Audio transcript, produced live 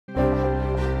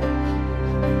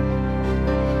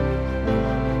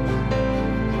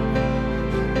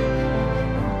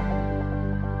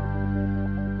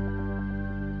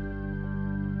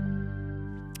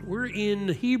in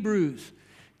Hebrews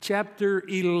chapter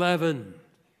 11.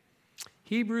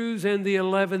 Hebrews and the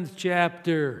 11th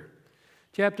chapter.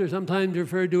 Chapter sometimes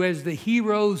referred to as the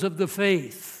heroes of the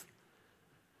faith.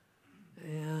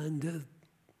 And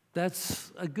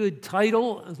that's a good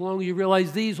title, as long as you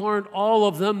realize these aren't all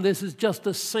of them. This is just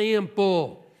a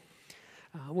sample.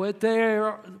 What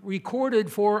they're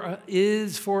recorded for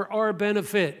is for our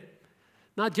benefit,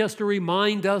 not just to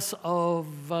remind us of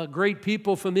great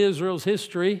people from Israel's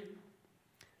history,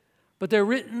 but they're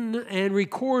written and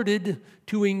recorded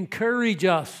to encourage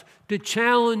us, to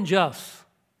challenge us,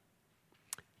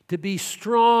 to be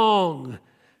strong,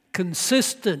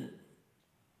 consistent,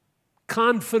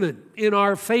 confident in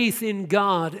our faith in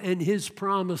God and His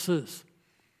promises.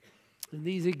 And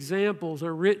these examples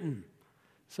are written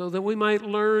so that we might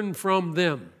learn from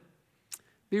them,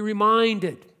 be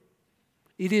reminded.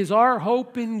 It is our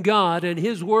hope in God and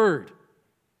His Word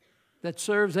that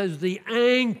serves as the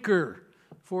anchor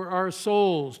for our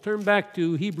souls. Turn back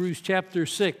to Hebrews chapter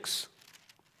 6,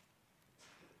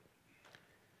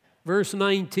 verse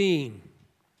 19.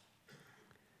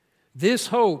 This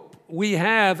hope we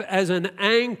have as an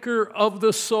anchor of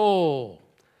the soul,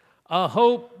 a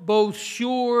hope both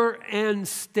sure and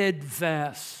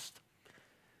steadfast.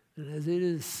 And as it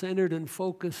is centered and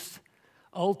focused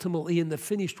ultimately in the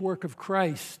finished work of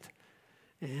Christ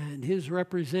and His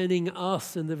representing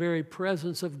us in the very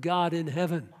presence of God in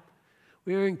heaven,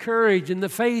 we are encouraged in the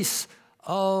face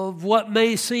of what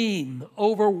may seem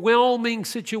overwhelming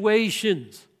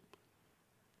situations,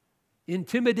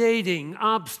 intimidating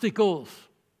obstacles,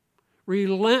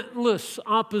 relentless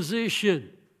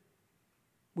opposition.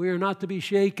 We are not to be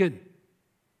shaken.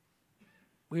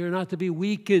 We are not to be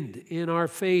weakened in our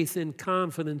faith and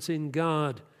confidence in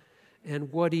God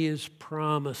and what He has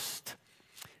promised.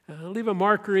 I'll leave a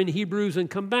marker in Hebrews and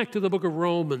come back to the book of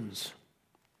Romans.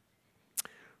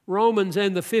 Romans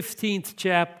and the 15th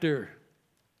chapter.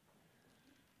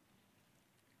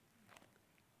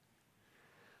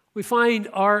 We find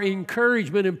our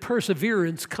encouragement and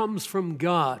perseverance comes from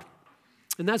God.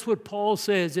 And that's what Paul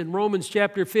says in Romans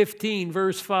chapter 15,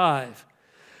 verse 5.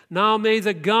 Now may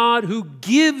the God who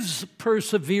gives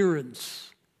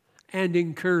perseverance and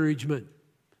encouragement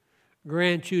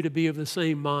grant you to be of the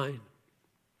same mind.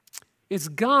 It's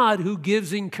God who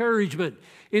gives encouragement.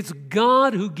 It's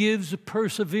God who gives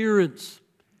perseverance.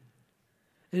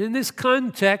 And in this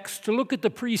context, to look at the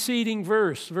preceding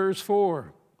verse, verse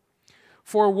 4.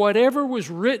 For whatever was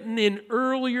written in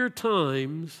earlier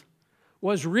times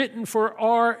was written for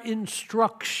our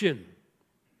instruction,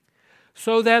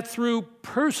 so that through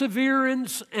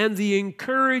perseverance and the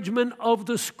encouragement of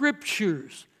the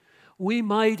Scriptures, we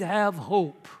might have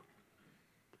hope.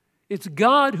 It's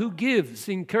God who gives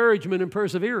encouragement and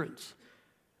perseverance,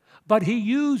 but He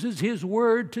uses His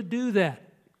Word to do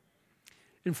that.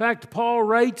 In fact, Paul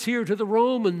writes here to the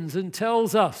Romans and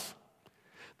tells us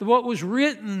that what was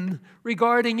written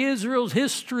regarding Israel's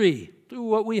history, through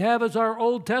what we have as our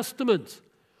Old Testaments,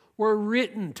 were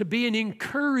written to be an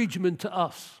encouragement to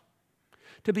us,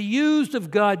 to be used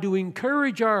of God to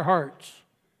encourage our hearts,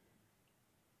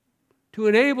 to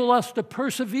enable us to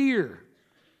persevere,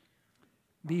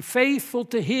 be faithful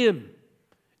to Him,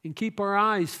 and keep our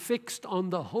eyes fixed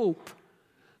on the hope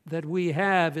that we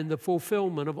have in the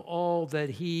fulfillment of all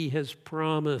that He has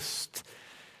promised.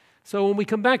 So when we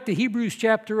come back to Hebrews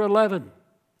chapter 11,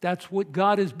 that's what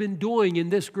God has been doing in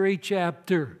this great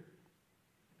chapter.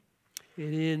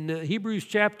 And in Hebrews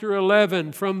chapter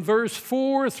 11, from verse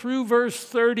 4 through verse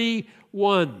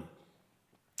 31,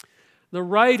 the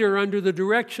writer, under the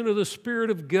direction of the Spirit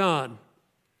of God,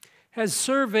 has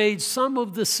surveyed some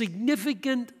of the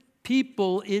significant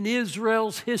people in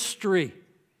Israel's history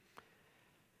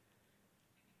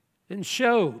and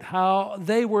showed how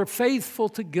they were faithful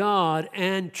to God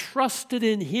and trusted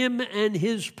in Him and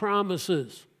His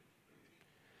promises.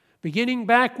 Beginning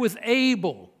back with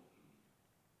Abel,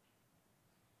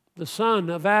 the son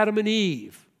of Adam and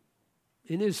Eve,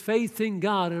 in his faith in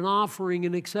God and offering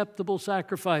an acceptable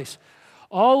sacrifice,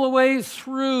 all the way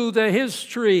through the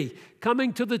history,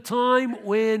 coming to the time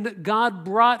when God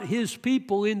brought His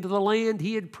people into the land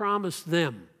He had promised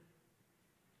them.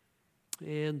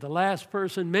 And the last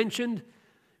person mentioned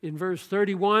in verse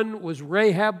 31 was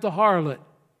Rahab the harlot,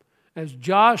 as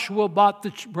Joshua brought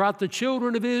the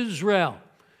children of Israel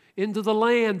into the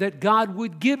land that God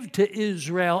would give to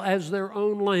Israel as their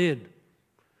own land.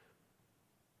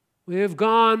 We have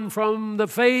gone from the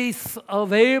faith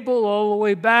of Abel all the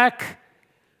way back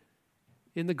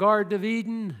in the Garden of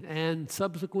Eden and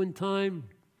subsequent time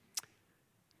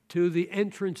to the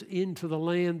entrance into the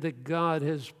land that God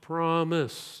has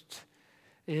promised.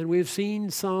 And we've seen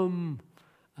some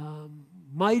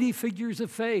mighty figures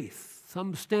of faith.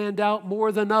 Some stand out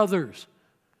more than others.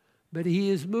 But he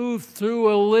has moved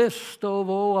through a list of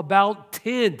about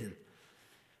 10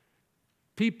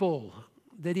 people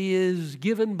that he is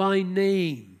given by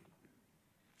name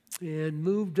and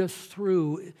moved us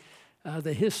through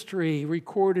the history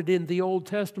recorded in the Old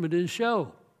Testament and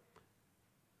show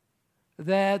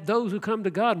that those who come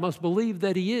to God must believe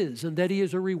that he is, and that he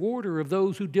is a rewarder of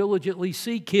those who diligently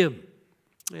seek him,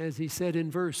 as he said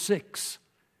in verse 6.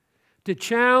 To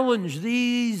challenge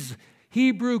these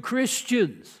Hebrew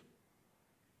Christians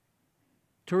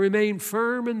to remain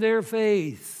firm in their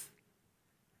faith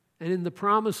and in the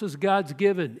promises God's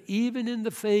given, even in the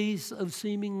face of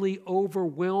seemingly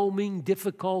overwhelming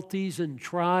difficulties and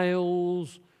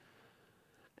trials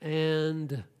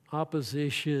and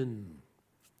opposition.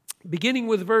 Beginning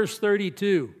with verse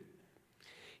 32,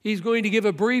 he's going to give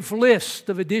a brief list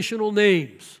of additional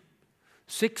names,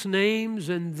 6 names,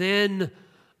 and then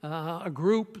a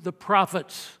group, the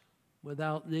prophets,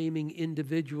 without naming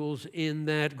individuals in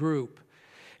that group.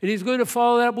 And he's going to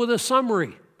follow that with a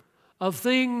summary of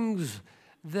things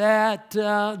that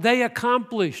they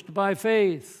accomplished by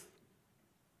faith,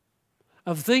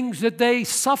 of things that they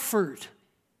suffered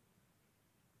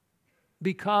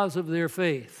because of their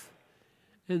faith.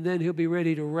 And then he'll be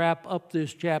ready to wrap up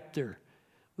this chapter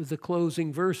with the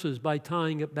closing verses by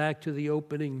tying it back to the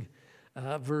opening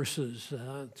verses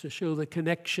to show the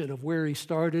connection of where he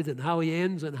started and how he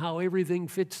ends and how everything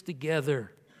fits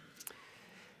together.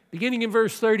 Beginning in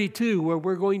verse 32, where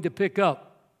we're going to pick up,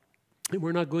 and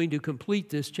we're not going to complete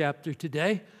this chapter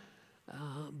today,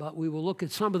 but we will look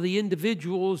at some of the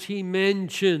individuals he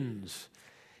mentions.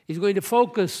 He's going to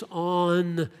focus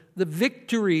on the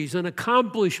victories and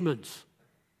accomplishments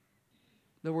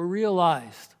that were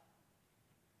realized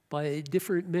by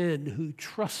different men who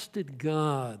trusted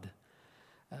God.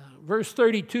 Verse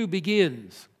 32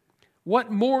 begins,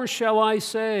 "What more shall I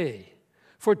say?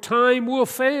 For time will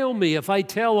fail me if I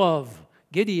tell of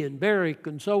Gideon, Barak,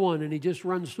 and so on." And he just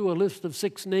runs through a list of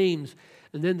 6 names,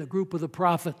 and then the group of the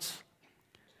prophets.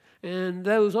 And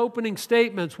those opening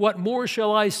statements, "What more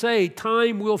shall I say?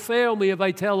 Time will fail me if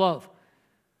I tell of."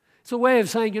 It's a way of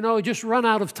saying, just run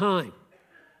out of time.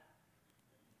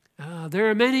 There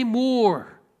are many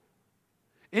more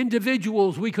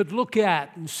individuals we could look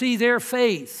at and see their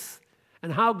faith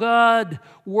and how God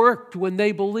worked when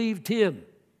they believed him.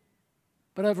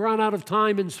 But I've run out of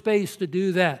time and space to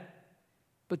do that.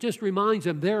 But just reminds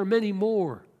them there are many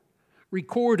more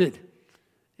recorded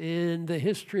in the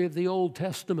history of the Old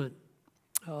Testament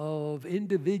of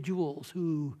individuals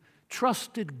who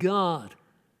trusted God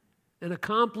and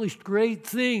accomplished great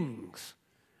things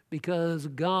because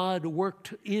God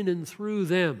worked in and through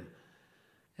them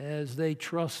as they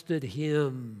trusted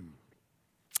him.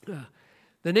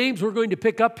 The names we're going to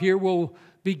pick up here will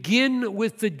begin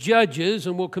with the judges,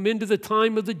 and we'll come into the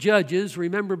time of the judges.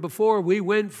 Remember, before we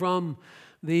went from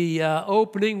the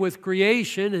opening with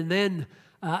creation and then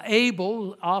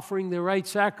Abel offering the right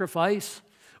sacrifice.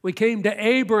 We came to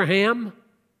Abraham,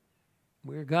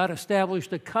 where God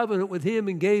established a covenant with him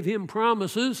and gave him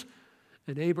promises.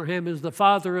 And Abraham is the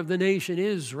father of the nation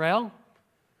Israel.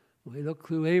 We looked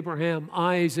through Abraham,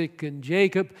 Isaac, and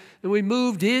Jacob, and we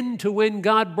moved into when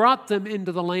God brought them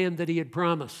into the land that he had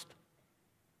promised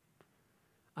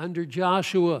under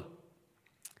Joshua.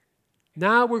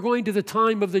 Now we're going to the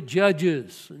time of the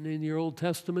judges. And in your Old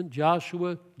Testament,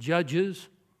 Joshua, Judges,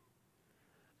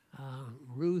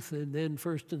 Ruth, and then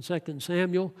 1st and 2nd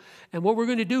Samuel. And what we're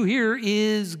going to do here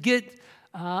is get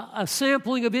a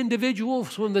sampling of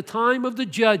individuals from the time of the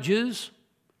judges,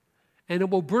 and it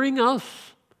will bring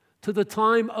us to the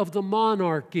time of the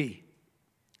monarchy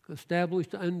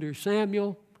established under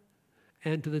Samuel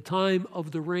and to the time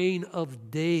of the reign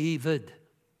of David,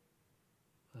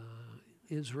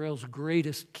 Israel's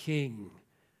greatest king.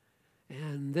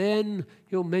 And then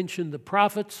he'll mention the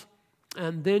prophets,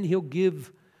 and then he'll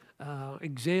give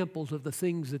examples of the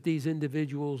things that these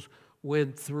individuals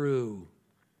went through.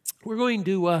 We're going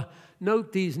to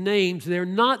note these names. They're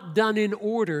not done in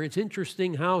order. It's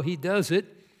interesting how he does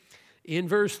it. In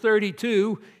verse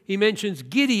 32, he mentions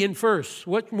Gideon first.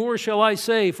 "What more shall I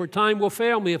say? For time will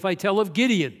fail me if I tell of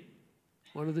Gideon,"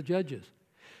 one of the judges.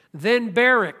 Then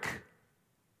Barak.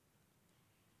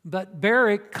 But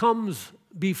Barak comes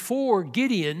before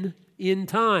Gideon in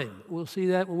time. We'll see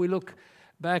that when we look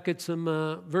back at some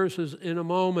verses in a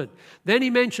moment. Then he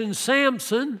mentions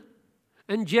Samson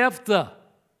and Jephthah,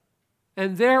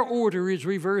 and their order is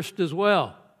reversed as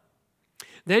well.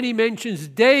 Then he mentions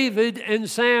David and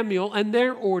Samuel, and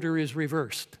their order is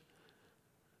reversed.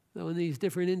 So in these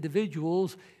different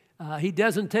individuals, he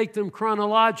doesn't take them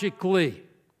chronologically.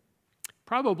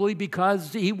 Probably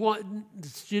because he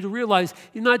wants you to realize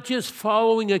he's not just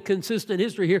following a consistent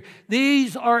history here.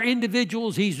 These are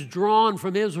individuals he's drawn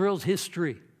from Israel's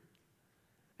history.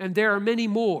 And there are many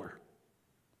more.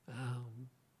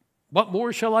 What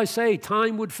more shall I say?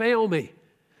 Time would fail me.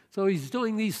 So he's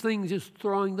doing these things, just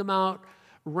throwing them out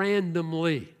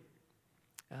randomly.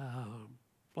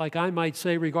 Like I might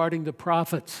say regarding the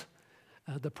prophets.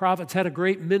 The prophets had a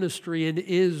great ministry in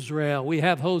Israel. We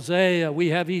have Hosea, we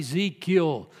have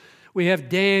Ezekiel, we have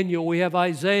Daniel, we have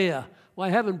Isaiah. Well,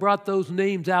 I haven't brought those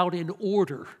names out in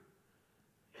order,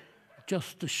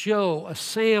 just to show a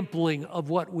sampling of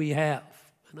what we have.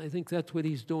 And I think that's what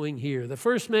he's doing here. The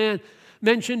first man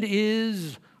mentioned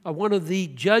is one of the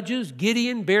judges.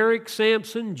 Gideon, Barak,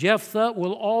 Samson, Jephthah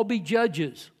will all be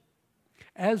judges,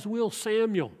 as will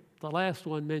Samuel, the last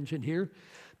one mentioned here.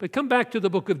 But come back to the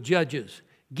book of Judges.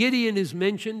 Gideon is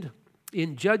mentioned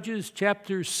in Judges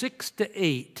chapters 6 to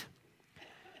 8.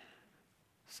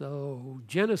 So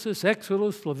Genesis,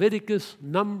 Exodus, Leviticus,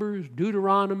 Numbers,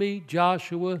 Deuteronomy,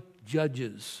 Joshua,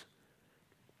 Judges.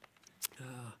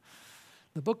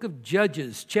 The book of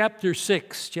Judges, chapter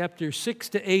 6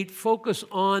 to 8, focus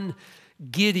on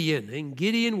Gideon. And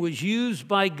Gideon was used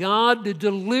by God to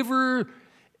deliver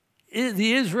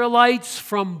the Israelites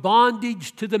from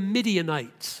bondage to the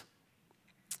Midianites.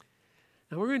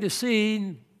 Now we're going to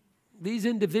see these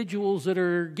individuals that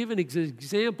are given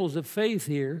examples of faith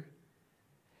here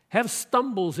have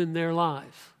stumbles in their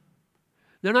lives.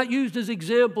 They're not used as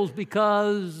examples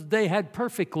because they had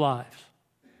perfect lives.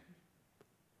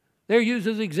 They're used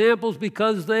as examples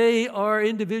because they are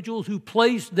individuals who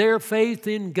placed their faith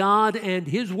in God and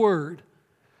His Word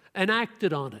and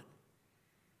acted on it.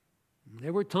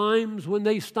 There were times when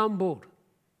they stumbled,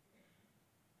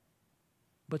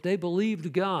 but they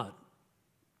believed God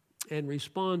and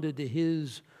responded to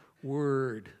His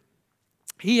Word.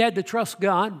 He had to trust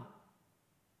God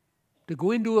to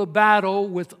go into a battle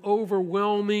with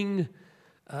overwhelming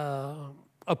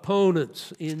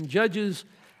opponents. In Judges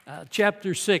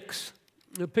chapter 6,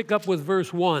 we'll pick up with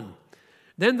verse 1.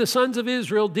 Then the sons of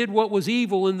Israel did what was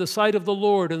evil in the sight of the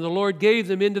Lord, and the Lord gave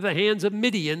them into the hands of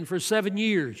Midian for 7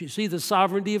 years. You see the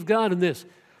sovereignty of God in this.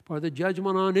 For the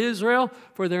judgment on Israel,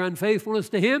 for their unfaithfulness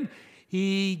to Him,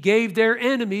 He gave their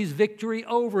enemies victory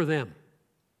over them.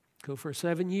 So for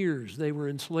 7 years they were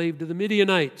enslaved to the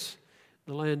Midianites,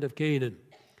 the land of Canaan.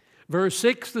 Verse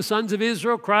 6, the sons of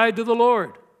Israel cried to the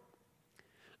Lord.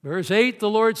 Verse 8, the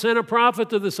Lord sent a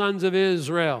prophet to the sons of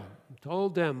Israel,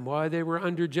 told them why they were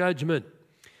under judgment.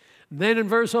 Then in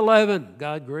verse 11,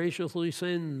 God graciously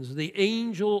sends the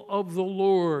angel of the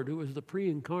Lord, who is the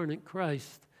pre-incarnate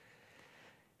Christ.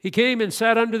 He came and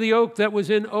sat under the oak that was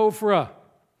in Ophrah,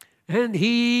 and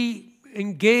he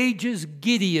engages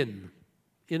Gideon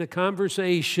in a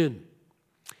conversation.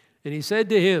 And he said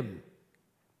to him,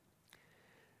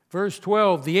 verse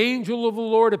 12, the angel of the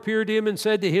Lord appeared to him and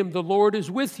said to him, the Lord is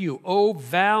with you, O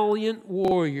valiant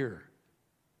warrior.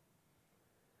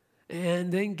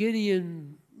 And then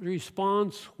Gideon's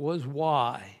response was,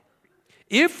 why?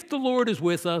 If the Lord is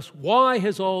with us, why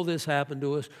has all this happened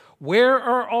to us? Where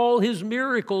are all His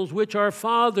miracles which our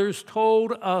fathers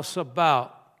told us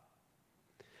about?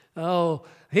 Oh,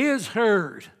 he has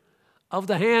heard of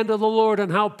the hand of the Lord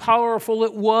and how powerful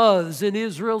it was in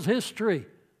Israel's history.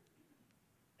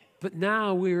 But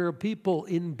now we are a people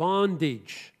in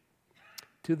bondage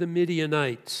to the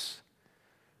Midianites.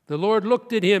 The Lord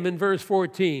looked at him in verse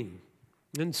 14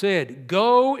 and said,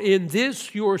 go in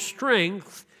this your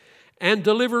strength and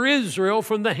deliver Israel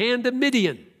from the hand of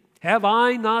Midian. Have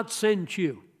I not sent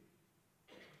you?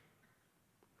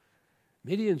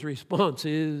 Midian's response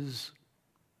is,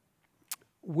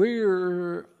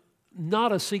 we're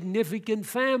not a significant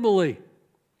family.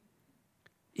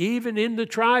 Even in the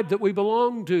tribe that we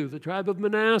belong to, the tribe of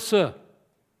Manasseh.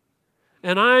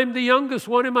 And I'm the youngest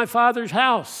one in my father's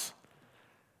house.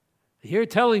 You're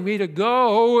telling me to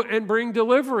go and bring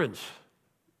deliverance.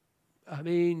 I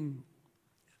mean,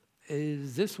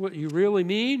 is this what you really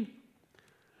mean?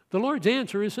 The Lord's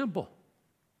answer is simple.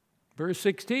 Verse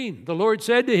 16, the Lord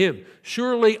said to him,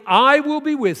 surely I will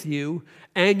be with you,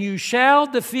 and you shall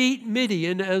defeat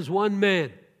Midian as one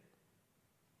man.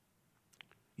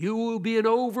 You will be an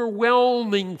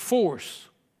overwhelming force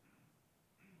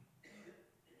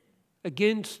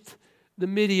against the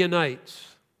Midianites.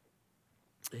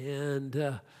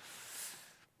 And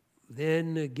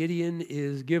then Gideon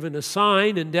is given a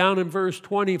sign, and down in verse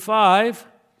 25,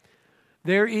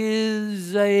 there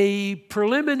is a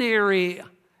preliminary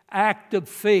act of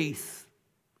faith.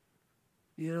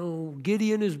 You know,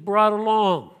 Gideon is brought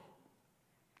along.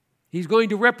 He's going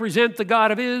to represent the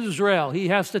God of Israel. He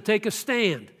has to take a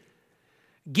stand.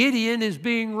 Gideon is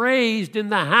being raised in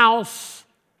the house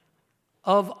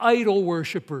of idol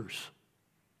worshipers.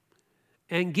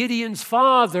 And Gideon's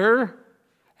father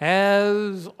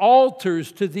has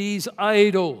altars to these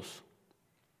idols.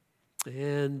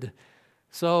 And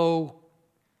so,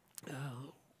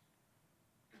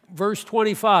 verse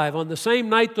 25, on the same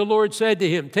night the Lord said to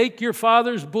him, take your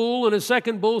father's bull and a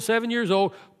second bull 7 years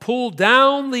old, pull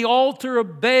down the altar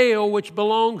of Baal which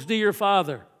belongs to your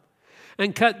father,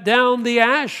 and cut down the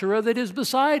Asherah that is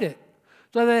beside it.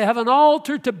 So they have an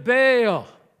altar to Baal,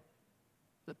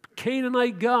 the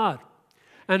Canaanite god.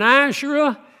 An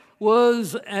Asherah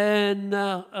was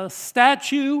a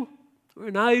statue or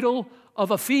an idol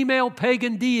of a female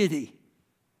pagan deity.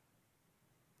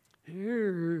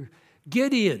 Here,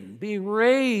 Gideon being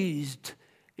raised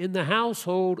in the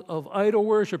household of idol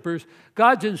worshipers.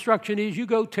 God's instruction is you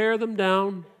go tear them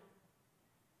down,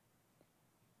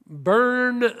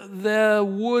 burn the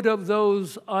wood of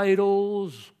those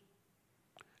idols,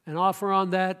 and offer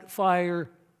on that fire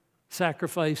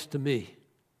sacrifice to me.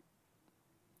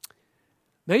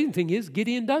 Main thing is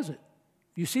Gideon does it.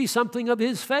 You see something of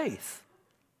his faith.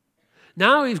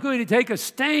 Now he's going to take a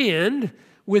stand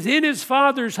within his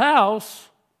father's house,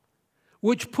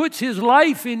 which puts his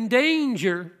life in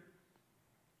danger.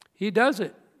 He does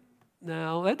it.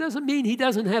 Now, that doesn't mean he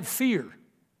doesn't have fear.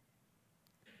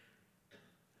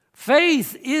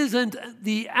 Faith isn't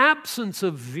the absence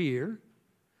of fear.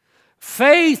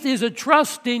 Faith is a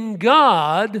trust in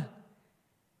God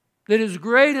that is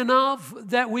great enough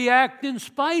that we act in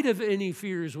spite of any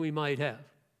fears we might have.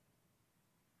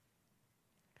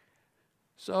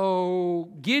 So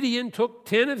Gideon took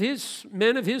 10 of his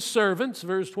men of his servants,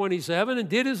 verse 27, and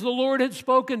did as the Lord had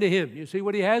spoken to him. You see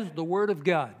what he has? The word of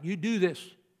God. You do this.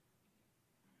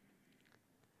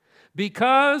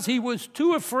 Because he was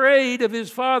too afraid of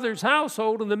his father's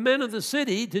household and the men of the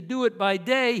city to do it by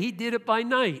day, he did it by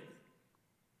night.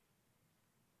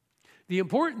 The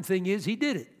important thing is he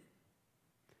did it.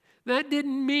 That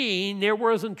didn't mean there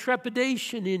wasn't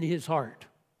trepidation in his heart.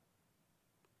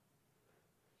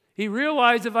 He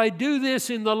realized if I do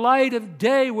this in the light of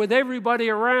day with everybody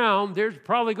around, there's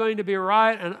probably going to be a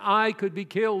riot and I could be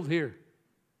killed here.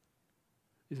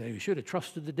 You say, you should have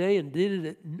trusted the day and did it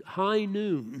at high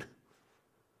noon.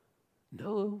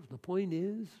 No, the point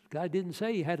is, God didn't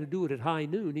say he had to do it at high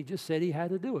noon. He just said he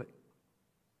had to do it.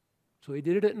 So he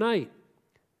did it at night.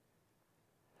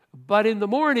 But in the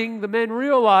morning, the men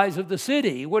realize of the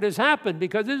city what has happened,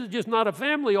 because this is just not a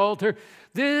family altar.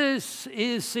 This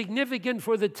is significant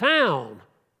for the town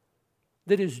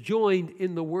that is joined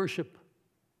in the worship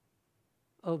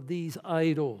of these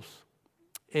idols.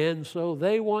 And so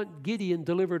they want Gideon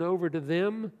delivered over to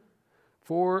them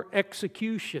for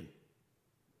execution.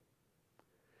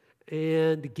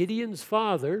 And Gideon's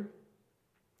father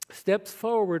steps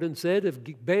forward and said, if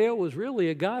Baal was really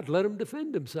a god, let him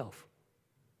defend himself.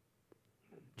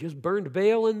 Just burned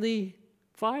Baal in the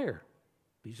fire.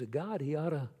 He's a god. He ought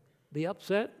to be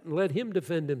upset and let him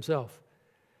defend himself.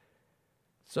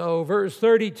 So verse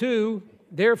 32,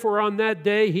 therefore on that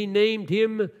day he named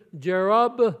him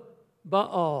Jerubbaal.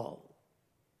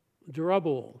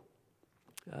 Jerubbaal,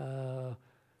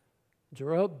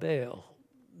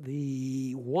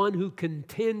 the one who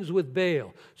contends with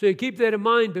Baal. So you keep that in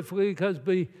mind because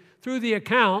through the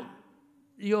account,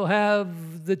 you'll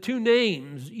have the two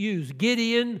names used,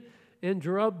 Gideon and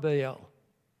Jerubbaal.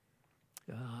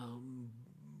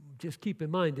 Just keep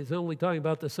in mind, it's only talking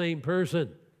about the same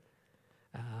person.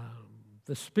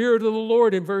 The Spirit of the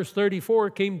Lord in verse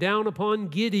 34 came down upon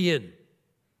Gideon.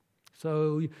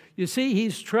 So you see,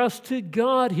 he's trusted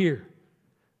God here.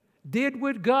 Did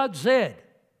what God said.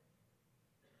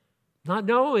 Not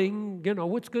knowing,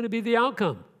 what's going to be the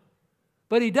outcome.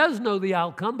 But he does know the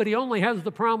outcome, but he only has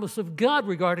the promise of God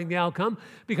regarding the outcome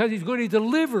because he's going to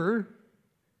deliver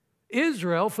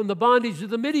Israel from the bondage of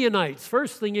the Midianites.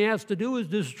 First thing he has to do is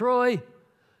destroy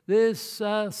this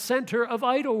center of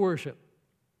idol worship.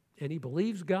 And he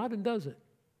believes God and does it.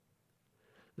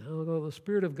 Now, though the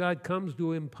Spirit of God comes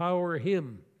to empower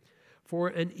him for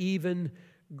an even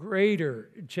greater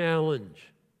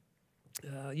challenge.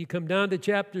 You come down to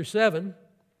chapter 7.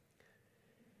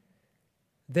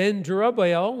 Then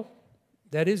Jerubbaal,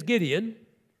 that is Gideon,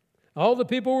 all the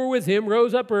people were with him,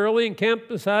 rose up early and camped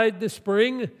beside the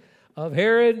spring of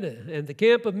Harod, and the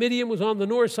camp of Midian was on the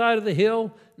north side of the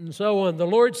hill, and so on. The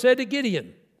Lord said to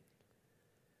Gideon,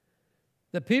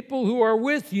 the people who are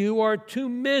with you are too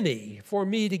many for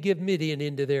me to give Midian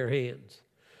into their hands.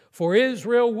 For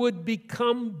Israel would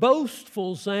become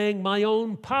boastful, saying, my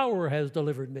own power has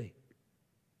delivered me.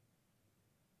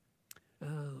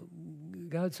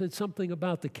 God said something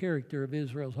about the character of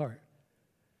Israel's heart.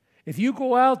 If you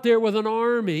go out there with an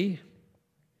army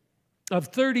of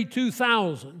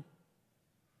 32,000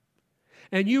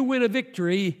 and you win a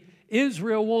victory,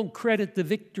 Israel won't credit the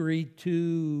victory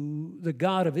to the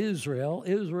God of Israel.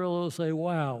 Israel will say,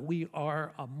 wow, we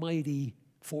are a mighty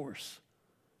force.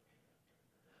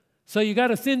 So you got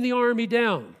to thin the army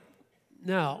down.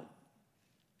 Now,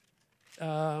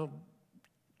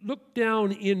 look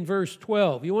down in verse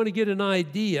 12. You want to get an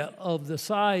idea of the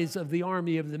size of the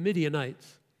army of the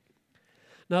Midianites.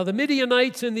 Now the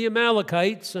Midianites and the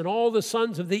Amalekites and all the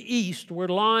sons of the east were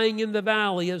lying in the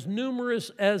valley as numerous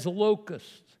as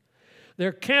locusts.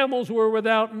 Their camels were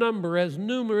without number, as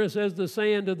numerous as the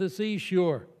sand of the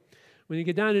seashore. When you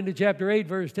get down into chapter 8,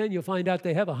 verse 10, you'll find out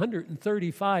they have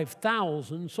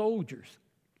 135,000 soldiers.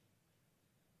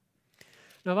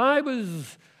 Now, if I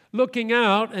was looking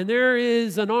out and there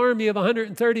is an army of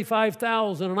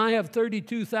 135,000 and I have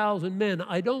 32,000 men,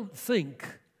 I don't think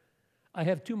I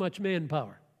have too much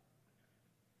manpower.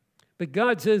 But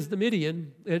God says to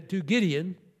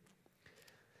Gideon,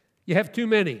 you have too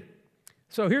many.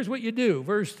 So here's what you do,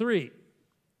 verse 3.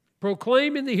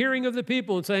 Proclaim in the hearing of the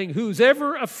people and saying, who's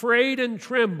ever afraid and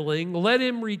trembling, let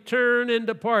him return and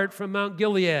depart from Mount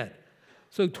Gilead.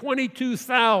 So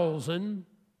 22,000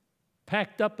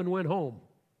 packed up and went home.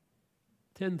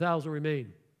 10,000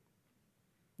 remain.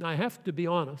 Now I have to be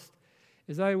honest.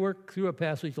 As I work through a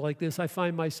passage like this, I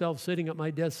find myself sitting at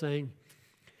my desk saying,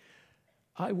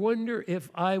 I wonder if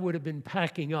I would have been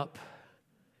packing up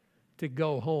to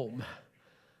go home.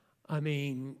 I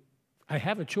mean, I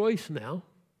have a choice now.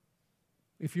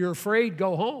 If you're afraid,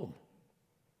 go home.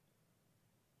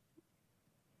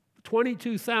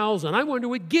 22,000. I wonder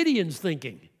what Gideon's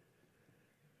thinking.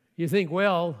 You think,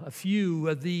 well, a few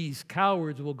of these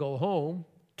cowards will go home.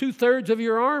 2/3 of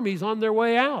your army's on their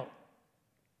way out.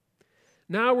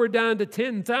 Now we're down to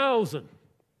 10,000.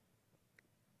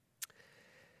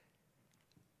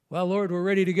 Well, Lord, we're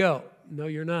ready to go. No,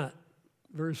 you're not.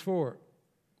 Verse 4.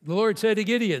 The Lord said to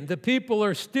Gideon, the people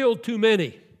are still too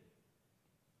many.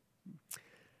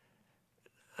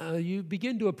 You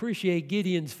begin to appreciate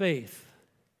Gideon's faith.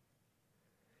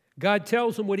 God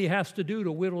tells him what he has to do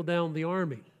to whittle down the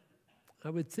army. I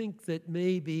would think that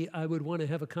maybe I would want to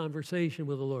have a conversation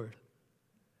with the Lord.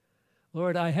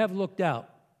 Lord, I have looked out.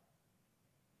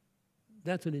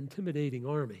 That's an intimidating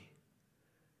army.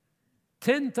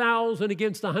 10,000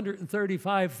 against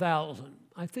 135,000.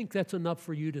 I think that's enough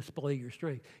for you to display your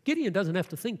strength. Gideon doesn't have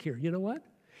to think here. You know what?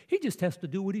 He just has to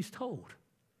do what he's told.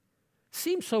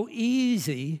 Seems so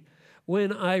easy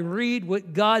when I read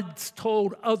what God's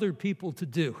told other people to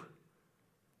do.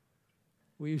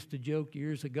 We used to joke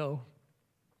years ago,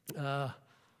 talk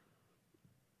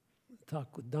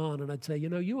with Don, and I'd say, you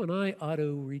know, you and I ought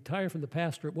to retire from the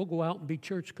pastorate. We'll go out and be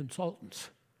church consultants.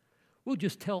 We'll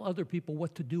just tell other people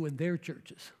what to do in their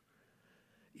churches.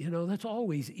 You know, that's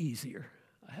always easier.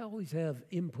 I always have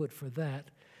input for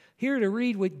that. Here to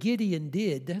read what Gideon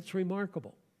did, that's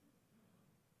remarkable.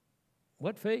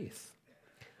 What faith.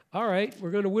 All right,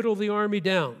 we're going to whittle the army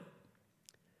down.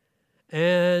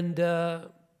 And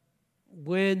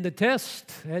when the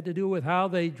test had to do with how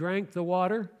they drank the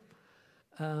water,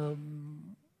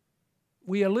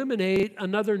 we eliminate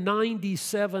another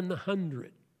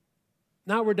 9,700.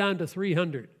 Now we're down to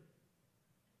 300.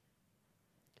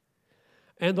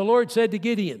 And the Lord said to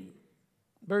Gideon,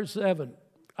 verse 7,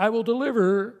 I will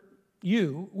deliver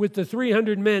you with the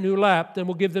 300 men who lapped and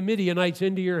will give the Midianites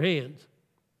into your hands.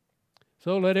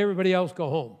 So let everybody else go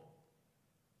home.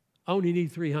 I only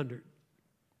need 300.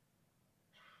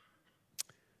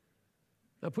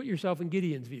 Now put yourself in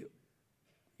Gideon's view.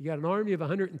 You got an army of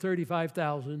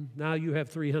 135,000. Now you have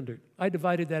 300. I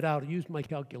divided that out. I used my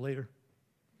calculator.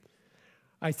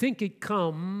 I think it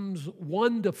comes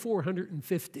 1 to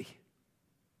 450.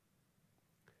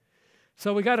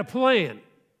 So we got a plan.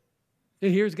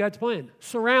 And here's God's plan.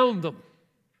 Surround them.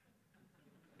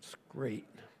 It's great.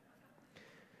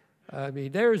 I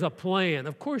mean, there's a plan.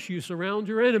 Of course you surround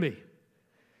your enemy.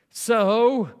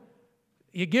 So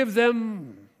you give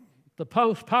them the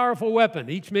most powerful weapon.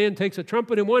 Each man takes a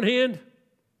trumpet in one hand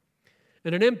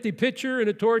and an empty pitcher and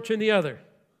a torch in the other.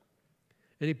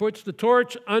 And he puts the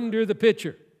torch under the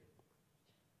pitcher.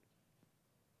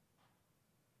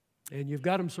 And you've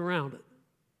got them surrounded.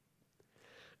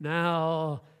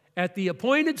 Now, at the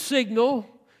appointed signal,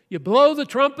 you blow the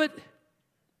trumpet,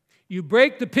 you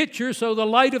break the pitcher so the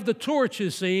light of the torch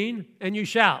is seen, and you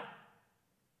shout.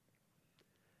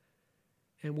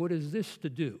 And what is this to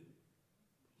do?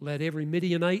 Let every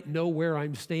Midianite know where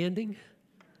I'm standing?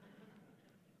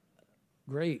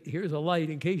 Great. Here's a light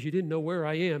in case you didn't know where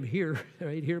I am. Here,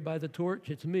 right here by the torch.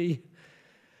 It's me.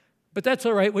 But that's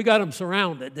all right. We got them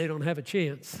surrounded. They don't have a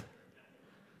chance.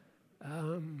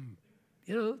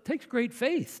 It takes great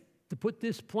faith to put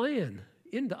this plan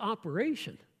into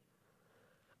operation.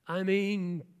 I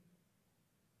mean,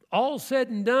 all said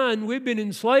and done, we've been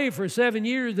enslaved for 7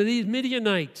 years to these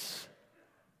Midianites.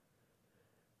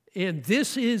 And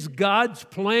this is God's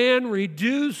plan: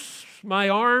 reduce my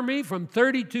army from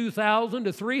 32,000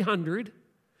 to 300,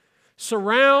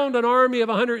 surround an army of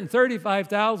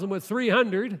 135,000 with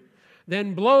 300,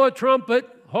 then blow a trumpet,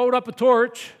 hold up a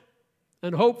torch,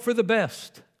 and hope for the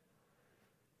best.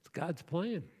 It's God's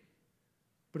plan.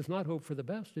 But it's not hope for the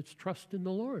best. It's trust in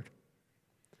the Lord.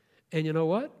 And you know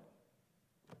what?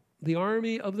 The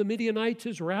army of the Midianites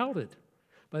is routed.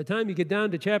 By the time you get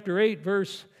down to chapter 8,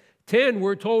 verse 10,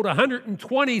 we're told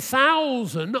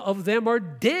 120,000 of them are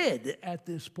dead at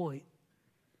this point.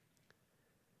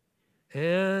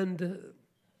 And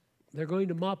they're going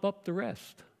to mop up the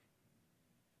rest.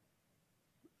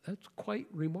 That's quite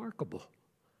remarkable.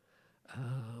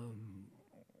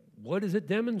 What does it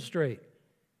demonstrate?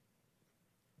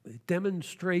 It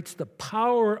demonstrates the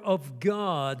power of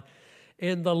God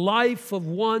and the life of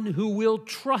one who will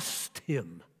trust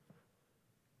Him.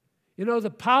 You know,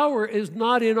 the power is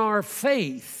not in our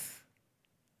faith.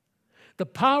 The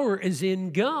power is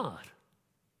in God.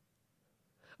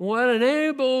 What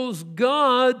enables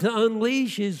God to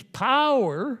unleash His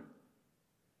power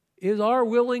is our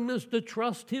willingness to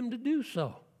trust Him to do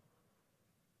so.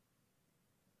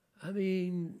 I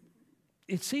mean,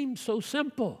 it seems so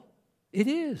simple. It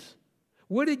is.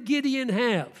 What did Gideon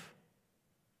have?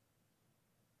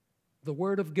 The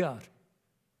Word of God.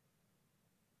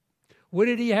 What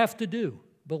did he have to do?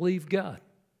 Believe God.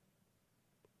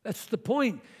 That's the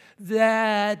point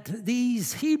that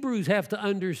these Hebrews have to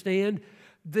understand.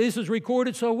 This is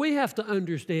recorded, so we have to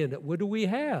understand it. What do we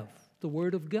have? The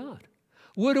Word of God.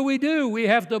 What do? We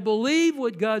have to believe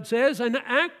what God says and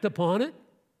act upon it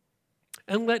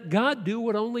and let God do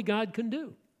what only God can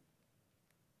do.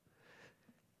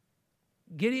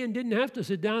 Gideon didn't have to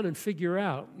sit down and figure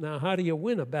out, now, how do you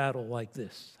win a battle like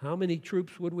this? How many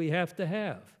troops would we have to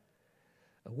have?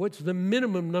 What's the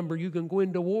minimum number you can go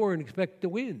into war and expect to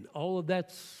win? All of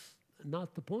that's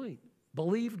not the point.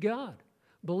 Believe God.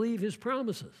 Believe His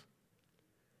promises.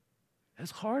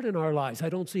 That's hard in our lives. I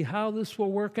don't see how this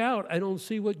will work out. I don't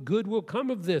see what good will come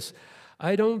of this.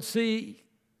 I don't see...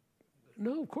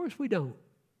 No, of course we don't.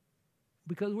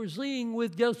 Because we're seeing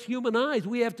with just human eyes.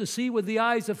 We have to see with the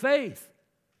eyes of faith.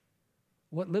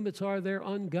 What limits are there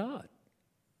on God?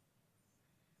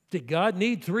 Did God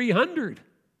need 300?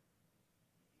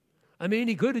 I mean,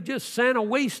 He could have just sent a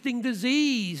wasting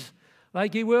disease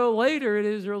like He will later in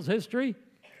Israel's history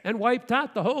and wiped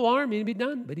out the whole army and be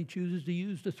done. But He chooses to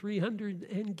use the 300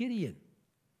 and Gideon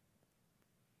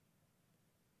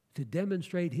to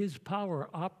demonstrate His power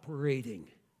operating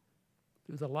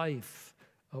through the life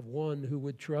of one who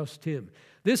would trust Him.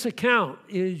 This account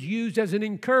is used as an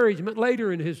encouragement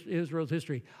later in Israel's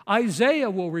history. Isaiah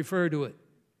will refer to it.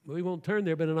 We won't turn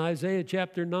there, but in Isaiah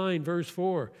chapter 9, verse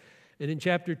 4, and in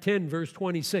chapter 10, verse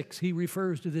 26, he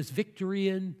refers to this victory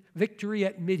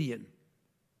at Midian.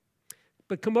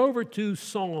 But come over to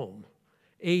Psalm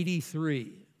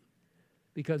 83,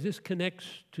 because this connects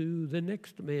to the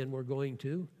next man we're going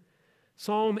to.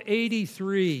 Psalm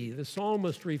 83, the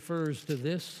psalmist refers to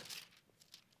this.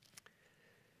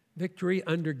 Victory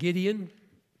under Gideon.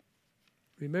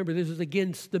 Remember, this is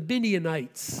against the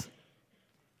Midianites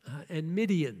and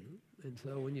Midian. And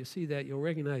so when you see that, you'll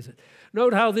recognize it.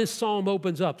 Note how this psalm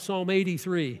opens up, Psalm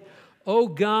 83. O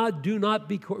God, do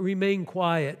not remain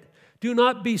quiet. Do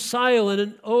not be silent.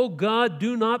 And, O God,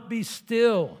 do not be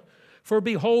still. For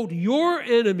behold, your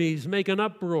enemies make an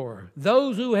uproar.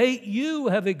 Those who hate you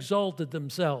have exalted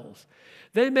themselves.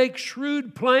 They make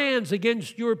shrewd plans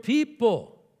against your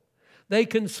people. They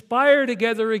conspire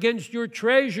together against your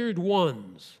treasured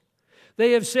ones.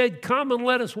 They have said, come and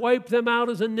let us wipe them out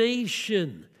as a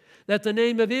nation, that the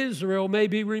name of Israel may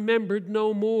be remembered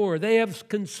no more. They have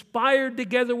conspired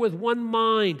together with one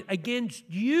mind against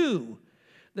you.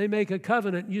 They make a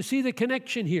covenant. You see the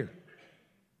connection here.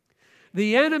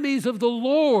 The enemies of the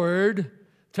Lord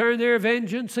turn their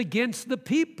vengeance against the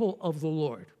people of the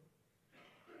Lord.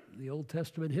 In the Old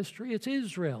Testament history, it's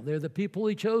Israel. They're the people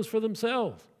He chose for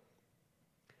themselves.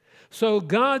 So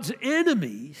God's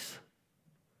enemies,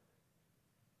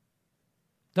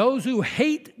 those who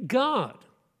hate God,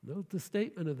 note the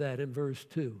statement of that in verse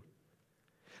 2.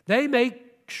 They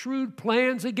make shrewd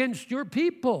plans against your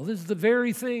people. This is the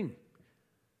very thing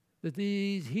that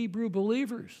these Hebrew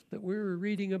believers that we're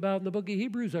reading about in the book of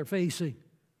Hebrews are facing.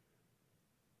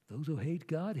 Those who hate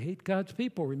God hate God's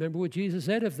people. Remember what Jesus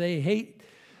said, if they hate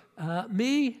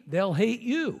me, they'll hate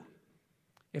you.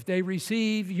 If they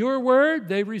receive your word,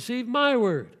 they receive my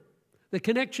word. The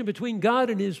connection between God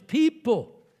and his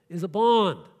people is a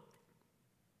bond.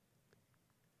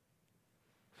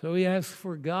 So he asks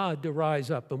for God to rise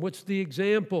up. And what's the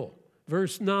example?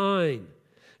 Verse 9.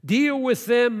 Deal with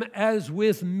them as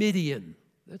with Midian.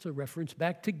 That's a reference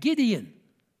back to Gideon.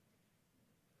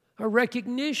 A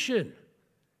recognition.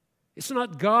 It's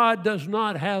not God does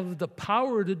not have the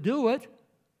power to do it.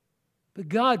 But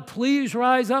God, please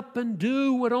rise up and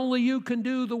do what only you can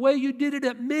do, the way you did it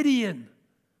at Midian.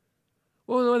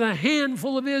 With a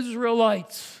handful of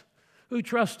Israelites who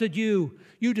trusted you.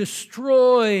 You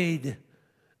destroyed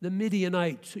the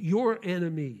Midianites, your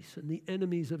enemies, and the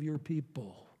enemies of your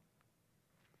people.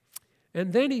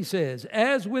 And then he says,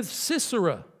 as with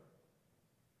Sisera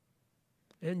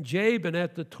and Jabin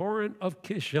at the torrent of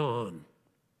Kishon.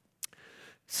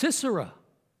 Sisera,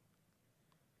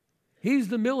 he's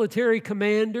the military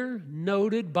commander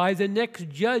noted by the next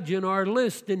judge in our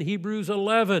list in Hebrews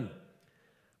 11.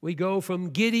 We go from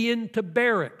Gideon to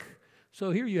Barak.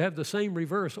 So here you have the same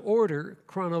reverse order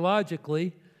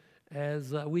chronologically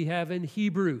as we have in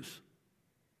Hebrews.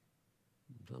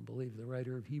 Some believe the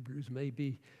writer of Hebrews may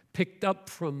be picked up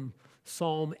from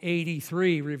Psalm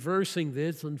 83, reversing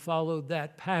this and followed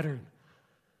that pattern.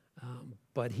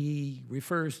 But he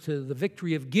refers to the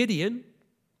victory of Gideon,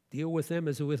 deal with them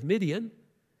as with Midian,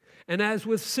 and as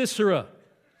with Sisera.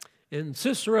 And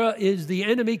Sisera is the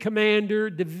enemy commander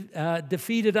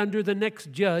defeated under the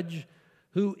next judge,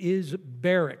 who is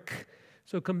Barak.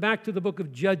 So come back to the book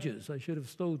of Judges. I should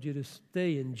have told you to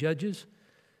stay in Judges,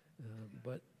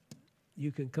 but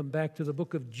you can come back to the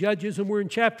book of Judges, and we're in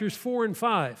chapters 4 and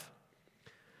 5.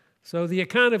 So the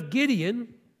account of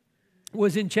Gideon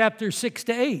was in chapters 6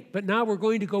 to 8, but now we're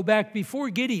going to go back before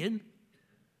Gideon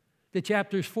to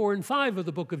chapters 4 and 5 of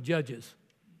the book of Judges.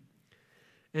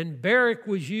 And Barak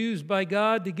was used by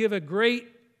God to give a great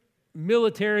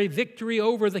military victory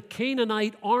over the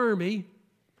Canaanite army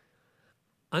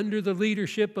under the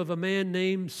leadership of a man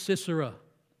named Sisera.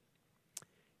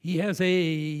 He has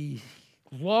a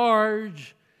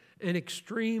large and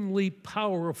extremely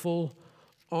powerful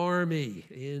army.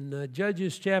 In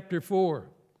Judges chapter 4,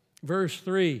 verse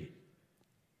 3,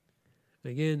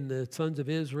 again, the sons of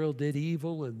Israel did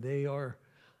evil, and they are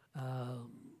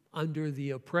under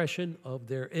the oppression of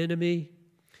their enemy.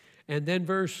 And then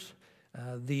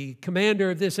the commander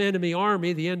of this enemy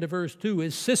army, the end of verse 2,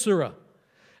 is Sisera.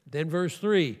 Then verse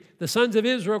 3, the sons of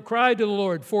Israel cried to the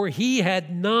Lord, for he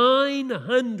had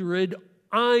 900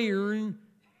 iron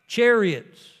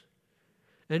chariots.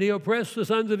 And he oppressed the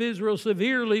sons of Israel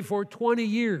severely for 20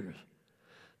 years.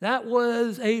 That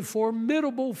was a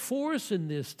formidable force in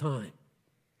this time.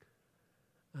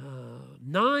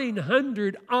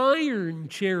 900 iron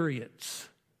chariots.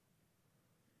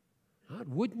 Not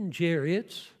wooden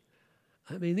chariots.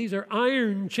 I mean, these are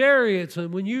iron chariots.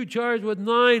 And when you charge with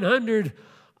 900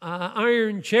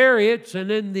 iron chariots, and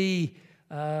then the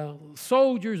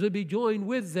soldiers that be joined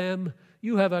with them,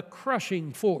 you have a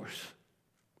crushing force.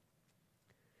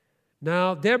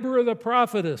 Now, Deborah the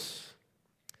prophetess,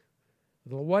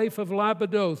 the wife of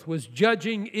Lapidoth, was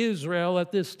judging Israel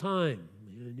at this time.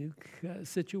 In a new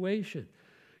situation.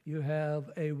 You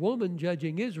have a woman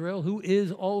judging Israel who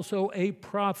is also a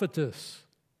prophetess.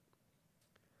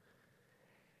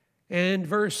 And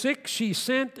verse 6, she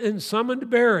sent and summoned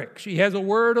Barak. She has a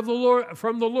word of the Lord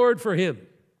from the Lord for him.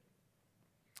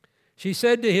 She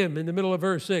said to him in the middle of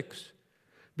verse 6,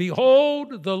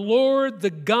 behold, the Lord,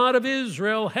 the God of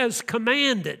Israel, has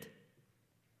commanded.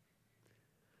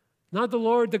 Not the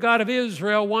Lord, the God of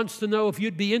Israel, wants to know if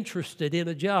you'd be interested in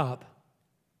a job.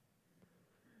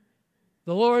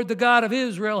 The Lord, the God of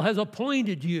Israel, has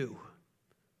appointed you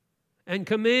and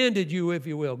commanded you, if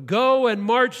you will, go and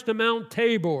march to Mount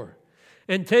Tabor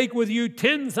and take with you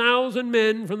 10,000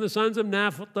 men from the sons of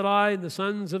Naphtali and the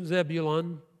sons of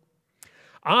Zebulun.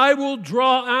 I will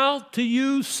draw out to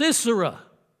you Sisera,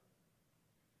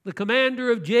 the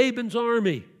commander of Jabin's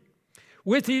army,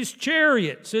 with his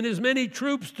chariots and his many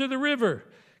troops to the river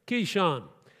Kishon,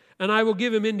 and I will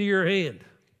give him into your hand.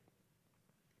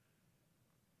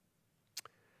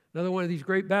 Another one of these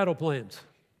great battle plans.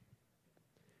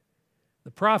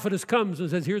 The prophetess comes and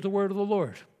says, here's the word of the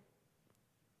Lord.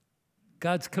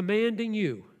 God's commanding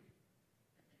you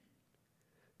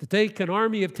to take an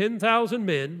army of 10,000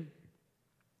 men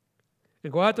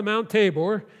and go out to Mount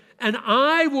Tabor, and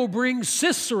I will bring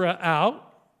Sisera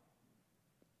out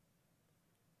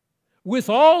with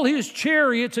all his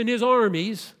chariots and his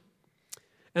armies,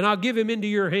 and I'll give him into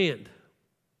your hand.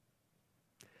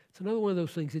 It's another one of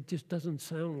those things that just doesn't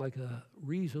sound like a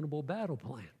reasonable battle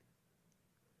plan.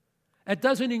 That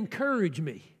doesn't encourage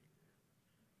me.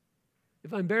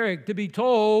 If I'm Barak, to be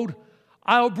told,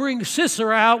 I'll bring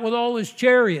Sisera out with all his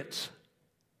chariots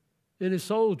and his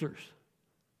soldiers.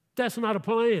 That's not a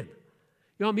plan.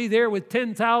 You want me there with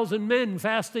 10,000 men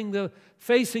facing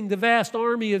the vast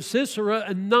army of Sisera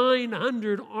and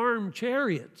 900 armed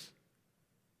chariots.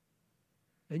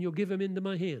 And you'll give him into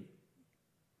my hand.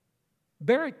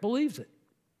 Barak believes it.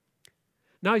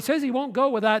 Now he says he won't go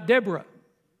without Deborah.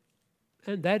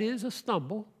 And that is a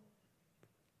stumble.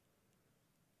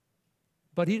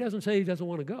 But he doesn't say he doesn't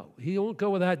want to go. He won't go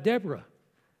without Deborah.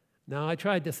 Now I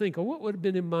tried to think, what would have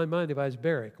been in my mind if I was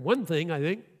Barak? One thing, I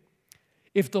think,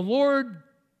 if the Lord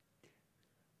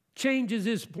changes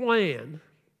his plan,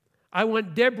 I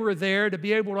want Deborah there to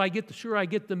be able to I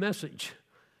get the message.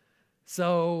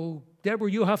 So, Deborah,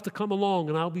 you'll have to come along,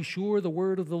 and I'll be sure the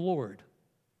word of the Lord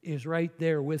is right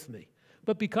there with me.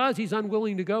 But because he's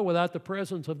unwilling to go without the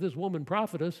presence of this woman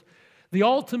prophetess, the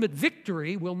ultimate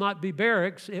victory will not be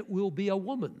Barak's, it will be a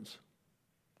woman's,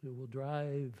 who will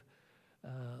drive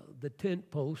the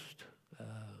tent post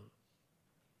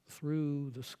through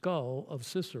the skull of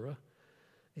Sisera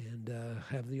and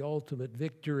have the ultimate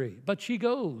victory. But she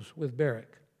goes with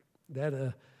Barak.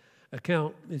 That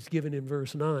account is given in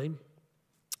verse 9.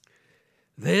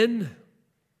 Then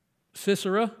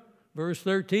Sisera, verse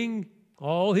 13,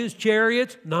 all his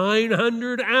chariots,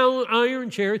 900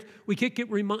 iron chariots. We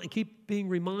keep being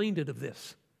reminded of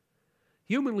this.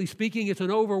 Humanly speaking, it's an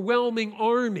overwhelming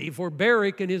army for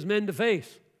Barak and his men to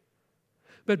face.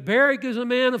 But Barak is a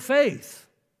man of faith.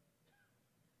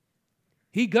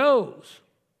 He goes.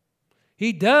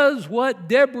 He does what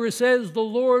Deborah says the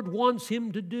Lord wants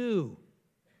him to do.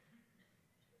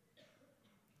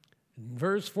 In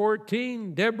verse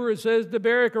 14, Deborah says to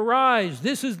Barak, "Arise,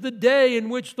 this is the day in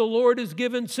which the Lord has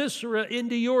given Sisera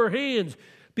into your hands.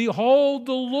 Behold,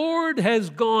 the Lord has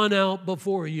gone out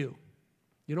before you."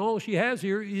 You know, all she has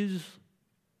here is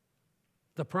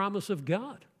the promise of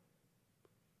God.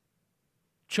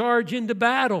 Charge into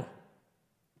battle.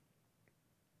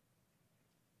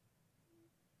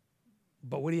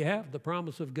 But what do you have? The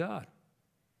promise of God.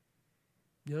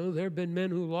 You know, there have been men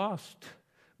who lost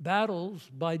battles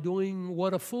by doing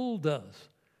what a fool does,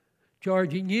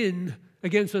 charging in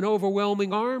against an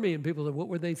overwhelming army. And people say, what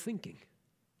were they thinking?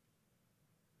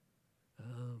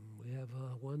 We have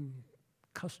one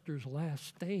Custer's Last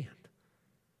Stand.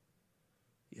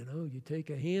 You know, you take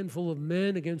a handful of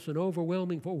men against an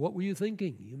overwhelming foe. What were you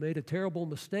thinking? You made a terrible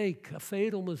mistake, a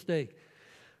fatal mistake.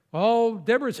 All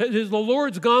Deborah says is, the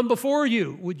Lord's gone before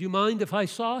you. Would you mind if I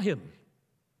saw him?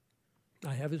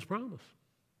 I have his promise.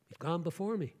 He's gone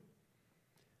before me.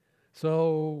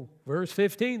 So, verse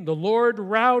 15, the Lord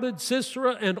routed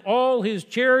Sisera and all his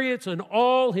chariots and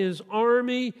all his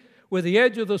army with the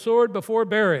edge of the sword before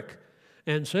Barak.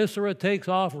 And Sisera takes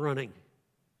off running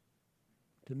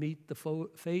to meet the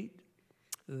fate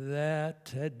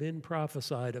that had been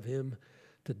prophesied of him,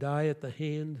 to die at the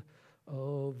hand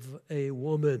of a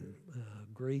woman.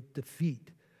 A great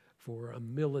defeat for a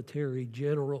military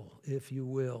general, if you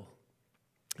will.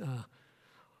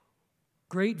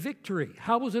 Great victory.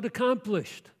 How was it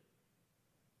accomplished?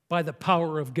 By the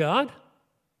power of God.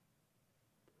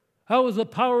 How was the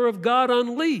power of God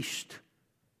unleashed?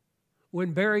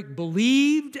 When Barak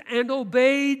believed and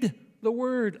obeyed the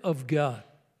word of God.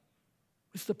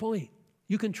 What's the point?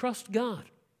 You can trust God.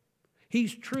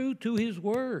 He's true to his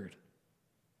word.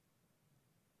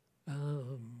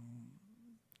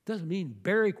 Doesn't mean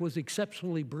Barak was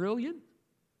exceptionally brilliant.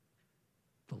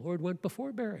 The Lord went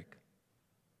before Barak.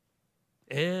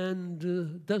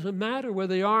 And doesn't matter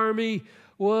whether the army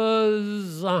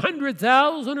was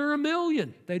 100,000 or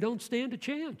 1,000,000. They don't stand a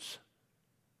chance.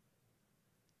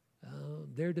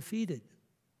 They're defeated.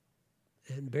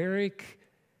 And Barak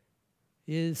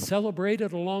is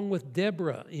celebrated along with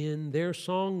Deborah in their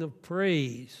song of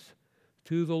praise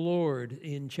to the Lord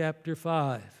in chapter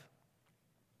 5.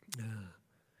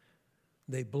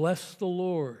 They bless the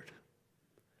Lord.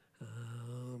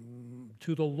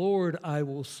 To the Lord I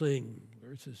will sing,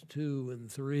 verses 2 and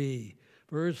 3.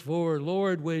 Verse 4,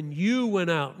 Lord, when you went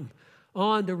out,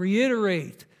 on to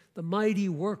reiterate the mighty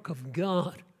work of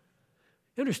God.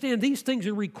 Understand, these things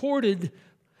are recorded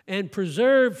and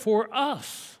preserved for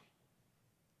us.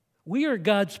 We are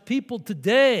God's people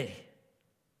today.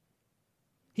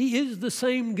 He is the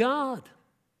same God.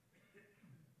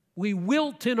 We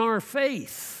wilt in our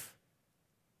faith.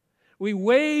 We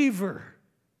waver.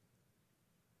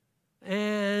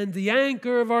 And the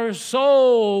anchor of our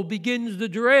soul begins to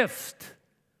drift.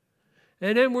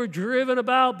 And then we're driven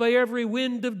about by every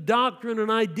wind of doctrine and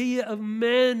idea of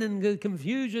men and the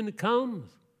confusion that comes.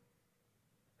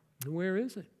 And where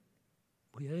is it?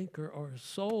 We anchor our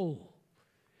soul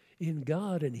in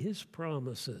God and His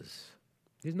promises.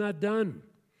 He's not done.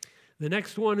 The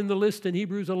next one in the list in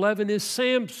Hebrews 11 is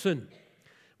Samson.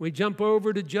 We jump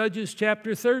over to Judges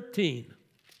chapter 13.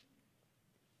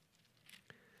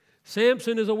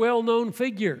 Samson is a well-known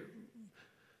figure.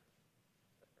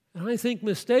 And I think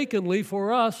mistakenly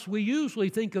for us, we usually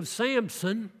think of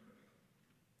Samson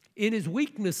in his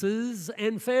weaknesses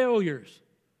and failures.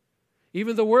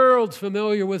 Even the world's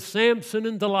familiar with Samson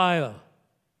and Delilah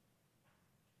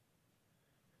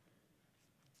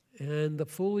and the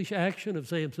foolish action of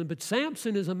Samson. But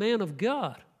Samson is a man of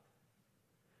God.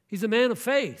 He's a man of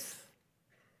faith.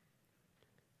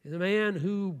 He's a man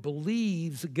who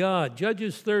believes God.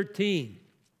 Judges 13.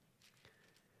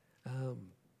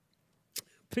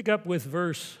 Pick up with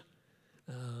verse,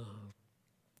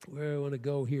 where I want to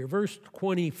go here, verse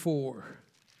 24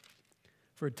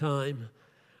 for time.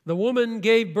 The woman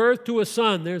gave birth to a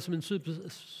son. There's some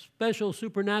special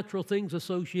supernatural things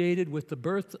associated with the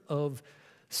birth of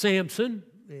Samson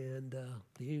and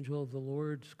the angel of the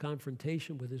Lord's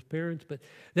confrontation with his parents. But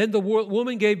then the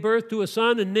woman gave birth to a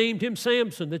son and named him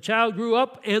Samson. The child grew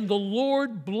up, and the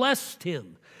Lord blessed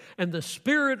him, and the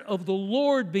Spirit of the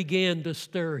Lord began to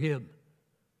stir him.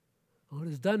 What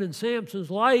is done in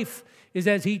Samson's life is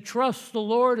as he trusts the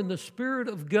Lord and the Spirit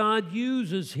of God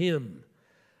uses him.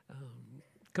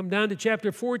 Come down to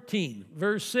chapter 14,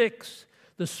 verse 6.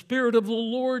 The Spirit of the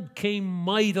Lord came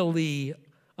mightily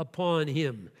upon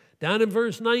him. Down in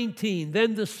verse 19,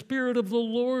 then the Spirit of the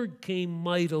Lord came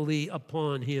mightily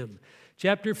upon him.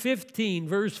 Chapter 15,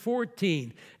 verse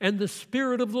 14, and the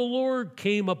Spirit of the Lord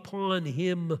came upon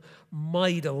him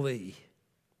mightily.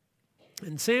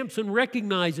 And Samson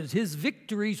recognizes his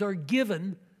victories are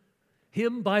given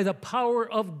him by the power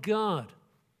of God,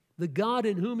 the God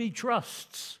in whom he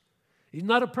trusts. He's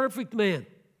not a perfect man.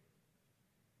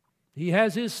 He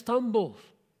has his stumbles,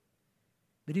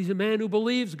 but he's a man who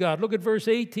believes God. Look at verse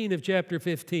 18 of chapter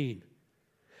 15.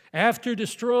 After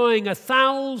destroying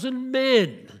 1,000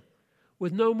 men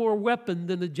with no more weapon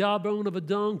than the jawbone of a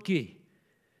donkey,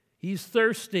 he's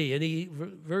thirsty, and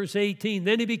verse 18,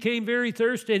 then he became very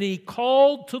thirsty, and he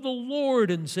called to the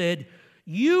Lord and said,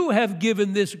 you have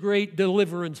given this great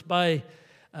deliverance by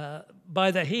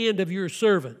the hand of your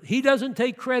servant. He doesn't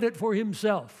take credit for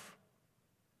himself.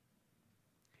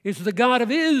 It's the God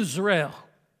of Israel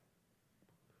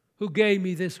who gave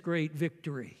me this great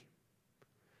victory.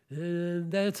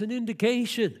 And that's an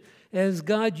indication as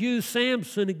God used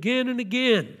Samson again and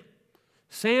again.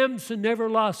 Samson never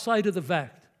lost sight of the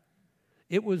fact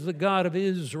it was the God of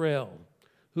Israel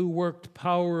who worked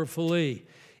powerfully.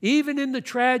 Even in the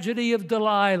tragedy of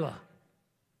Delilah,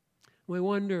 we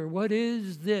wonder, what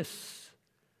is this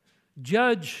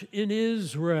judge in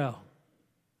Israel?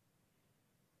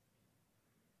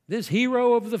 This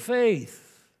hero of the faith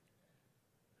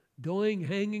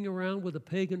hanging around with a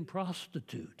pagan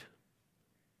prostitute.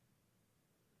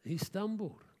 He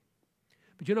stumbled.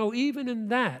 But you know, even in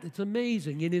that, it's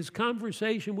amazing. In his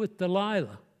conversation with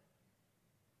Delilah,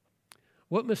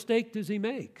 what mistake does he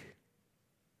make?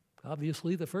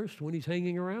 Obviously, the first one, he's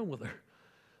hanging around with her.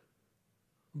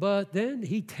 But then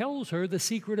he tells her the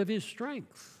secret of his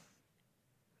strength.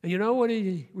 And you know what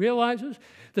he realizes?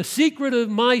 The secret of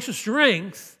my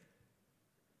strength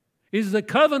is the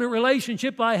covenant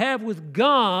relationship I have with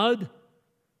God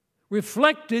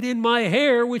reflected in my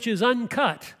hair, which is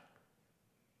uncut.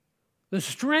 The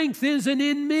strength isn't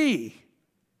in me.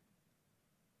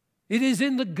 It is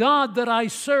in the God that I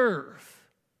serve.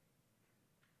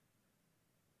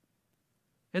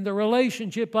 And the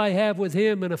relationship I have with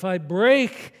Him, and if I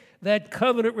break that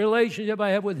covenant relationship I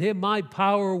have with Him, my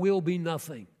power will be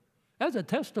nothing. That's a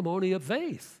testimony of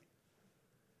faith.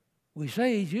 We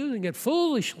say he's using it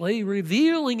foolishly,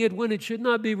 revealing it when it should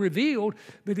not be revealed,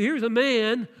 but here's a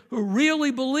man who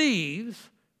really believes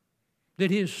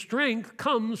that his strength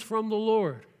comes from the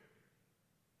Lord.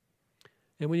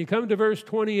 And when you come to verse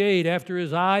 28, after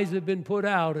his eyes have been put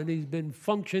out and he's been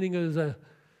functioning as a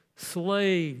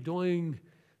slave, doing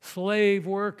slave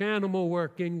work, animal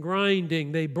work, and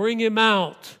grinding, they bring him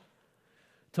out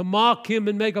to mock him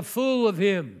and make a fool of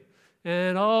him.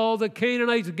 And all the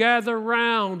Canaanites gather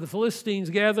round, the Philistines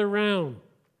gather round,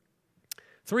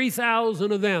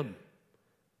 3,000 of them.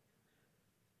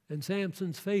 And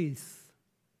Samson's faith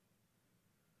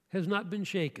has not been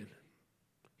shaken.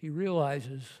 He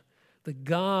realizes the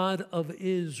God of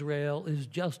Israel is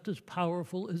just as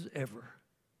powerful as ever.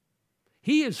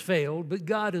 He has failed, but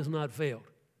God has not failed.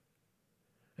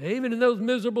 And even in those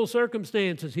miserable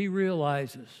circumstances, he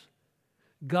realizes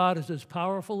God is as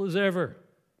powerful as ever.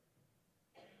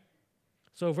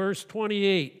 So verse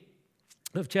 28,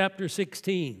 of chapter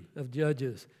 16 of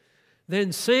Judges.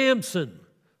 Then Samson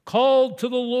called to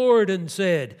the Lord and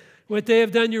said, what they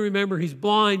have done, you remember, he's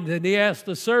blind, and he asked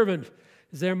the servant,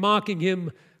 as they're mocking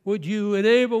him, would you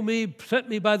enable me, set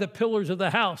me by the pillars of the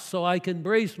house so I can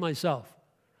brace myself,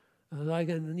 as I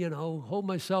can, hold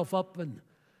myself up. And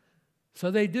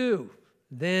so they do.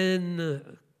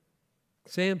 Then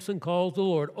Samson calls the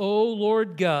Lord, O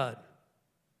Lord God.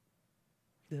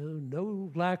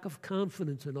 No lack of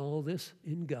confidence in all this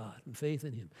in God and faith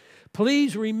in Him.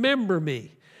 Please remember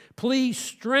me. Please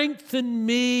strengthen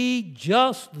me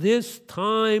just this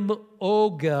time, O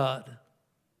God.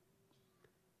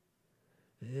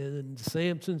 And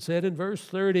Samson said in verse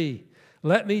 30,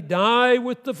 let me die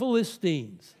with the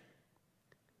Philistines.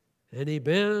 And he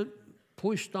bent,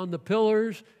 pushed on the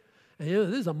pillars. And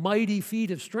this is a mighty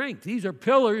feat of strength. These are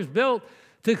pillars built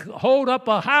to hold up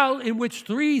a house in which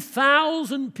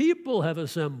 3,000 people have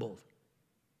assembled.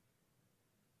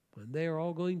 And they are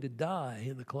all going to die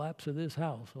in the collapse of this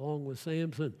house, along with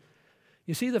Samson.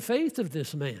 You see the faith of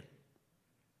this man.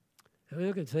 I mean,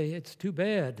 you could say it's too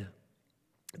bad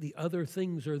the other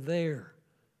things are there.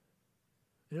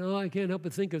 I can't help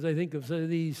but think, as I think of some of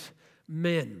these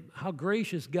men, how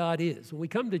gracious God is. When we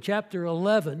come to chapter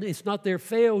 11, it's not their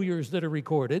failures that are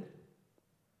recorded.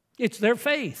 It's their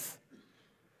faith.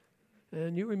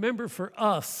 And you remember for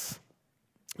us,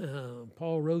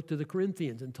 Paul wrote to the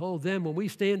Corinthians and told them, when we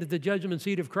stand at the judgment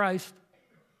seat of Christ,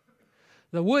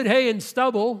 the wood, hay, and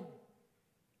stubble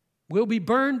will be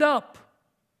burned up,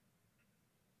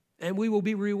 and we will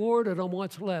be rewarded on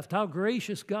what's left. How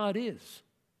gracious God is.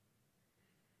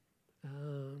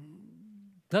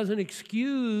 Doesn't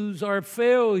excuse our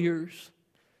failures,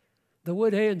 the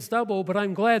wood, hay, and stubble, but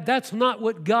I'm glad that's not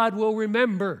what God will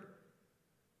remember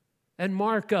and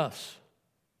mark us.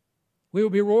 We will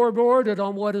be rewarded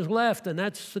on what is left, and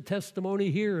that's the testimony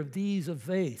here of these of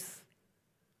faith.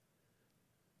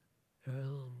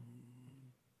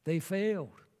 They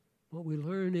failed. What we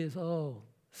learn is,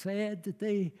 sad that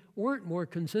they weren't more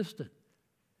consistent.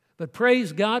 But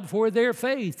praise God for their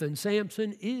faith, and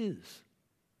Samson is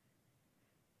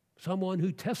someone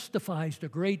who testifies to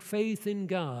great faith in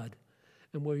God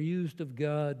and were used of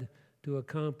God to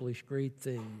accomplish great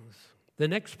things. The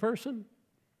next person,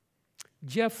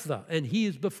 Jephthah, and he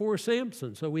is before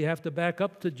Samson, so we have to back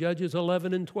up to Judges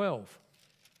 11 and 12.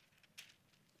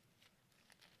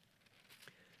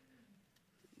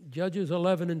 Judges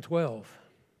 11 and 12.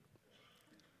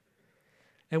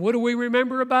 And what do we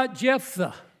remember about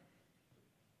Jephthah?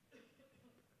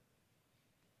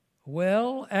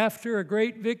 Well, after a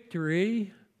great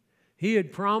victory, he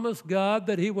had promised God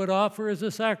that he would offer as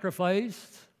a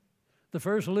sacrifice the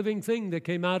first living thing that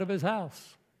came out of his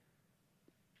house,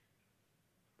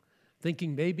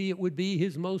 thinking maybe it would be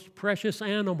his most precious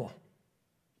animal.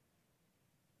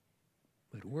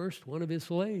 At worst, one of his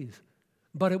slaves.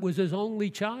 But it was his only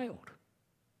child,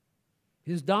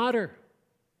 his daughter,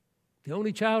 the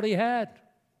only child he had.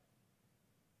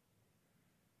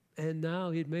 And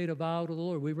now he'd made a vow to the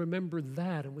Lord. We remember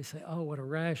that and we say, oh, what a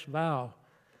rash vow.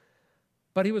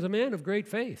 But he was a man of great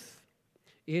faith.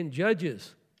 In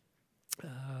Judges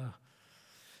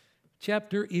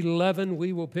chapter 11,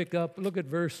 we will pick up, look at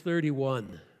verse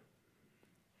 31.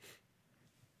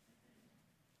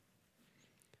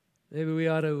 Maybe we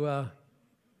ought to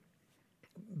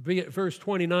be at verse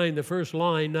 29, the first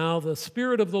line. Now the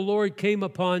Spirit of the Lord came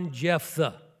upon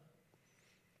Jephthah.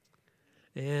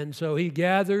 And so he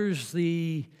gathers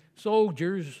the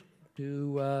soldiers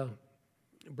to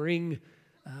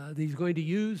he's going to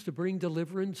use to bring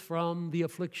deliverance from the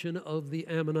affliction of the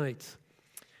Ammonites.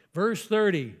 Verse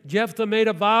 30, Jephthah made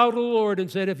a vow to the Lord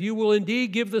and said, if you will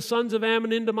indeed give the sons of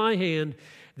Ammon into my hand,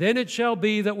 then it shall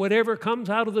be that whatever comes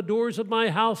out of the doors of my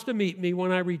house to meet me,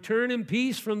 when I return in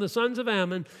peace from the sons of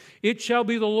Ammon, it shall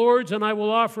be the Lord's, and I will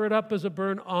offer it up as a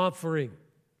burnt offering.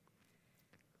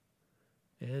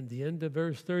 And the end of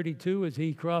verse 32, as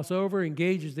he crosses over,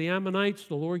 engages the Ammonites,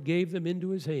 the Lord gave them into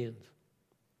his hands.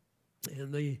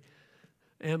 And the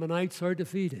Ammonites are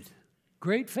defeated.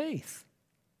 Great faith.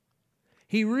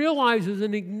 He realizes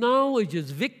and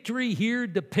acknowledges victory here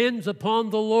depends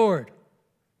upon the Lord.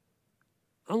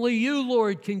 Only you,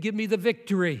 Lord, can give me the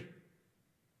victory.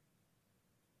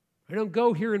 I don't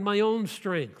go here in my own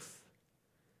strength.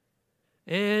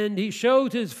 And he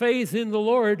shows his faith in the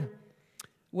Lord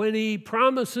when he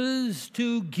promises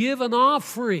to give an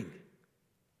offering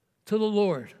to the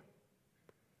Lord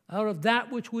out of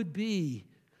that which would be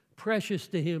precious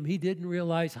to him. He didn't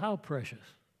realize how precious.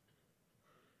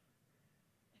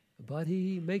 But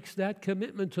he makes that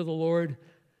commitment to the Lord,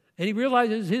 and he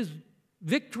realizes his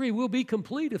victory will be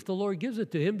complete if the Lord gives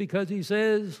it to him, because he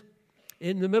says,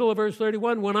 in the middle of verse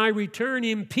 31, when I return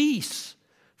in peace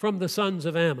from the sons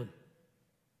of Ammon.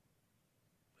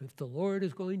 If the Lord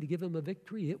is going to give him a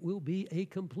victory, it will be a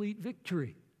complete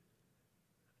victory.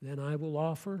 Then I will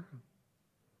offer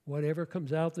whatever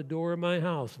comes out the door of my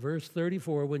house. Verse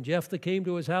 34, when Jephthah came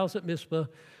to his house at Mizpah,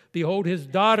 behold, his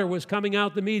daughter was coming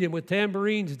out to meet him with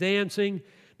tambourines dancing.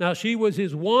 Now she was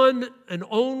his one and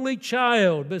only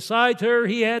child. Besides her,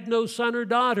 he had no son or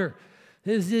daughter.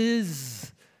 This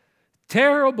is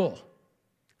terrible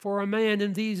for a man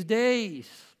in these days.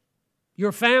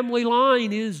 Your family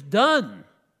line is done.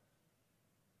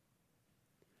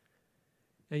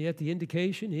 And yet the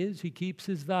indication is he keeps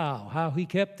his vow. How he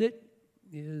kept it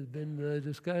has been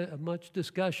much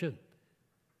discussion.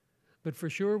 But for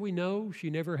sure we know she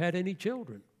never had any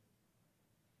children,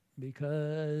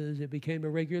 because it became a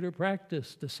regular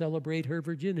practice to celebrate her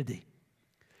virginity,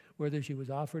 whether she was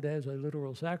offered as a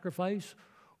literal sacrifice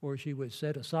or she was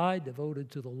set aside, devoted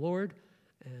to the Lord,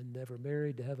 and never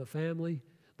married to have a family.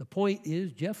 The point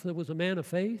is, Jephthah was a man of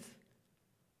faith,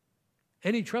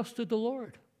 and he trusted the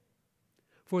Lord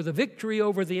for the victory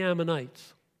over the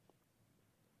Ammonites,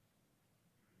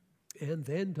 and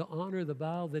then to honor the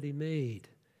vow that he made,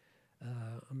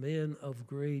 a man of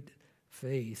great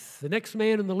faith. The next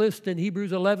man in the list in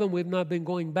Hebrews 11, we've not been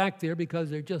going back there because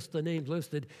they're just the names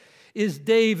listed, is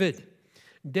David.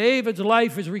 David's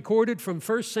life is recorded from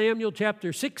 1 Samuel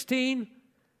chapter 16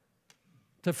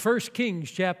 to 1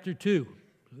 Kings chapter 2.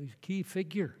 He's a key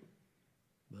figure.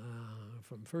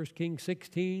 From 1 Kings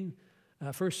 16,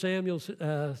 1 Samuel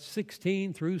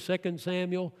 16 through 2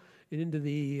 Samuel, and into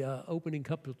the opening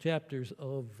couple of chapters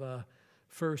of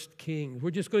 1 Kings.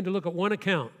 We're just going to look at one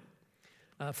account,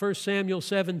 1 Samuel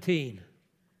 17.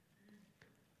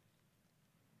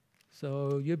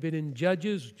 So you've been in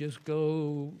Judges, just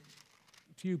go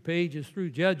a few pages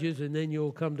through Judges, and then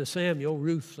you'll come to Samuel.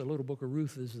 Ruth, the little book of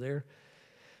Ruth is there,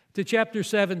 to chapter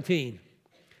 17.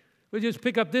 We'll just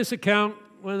pick up this account,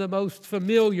 one of the most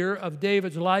familiar of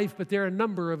David's life, but there are a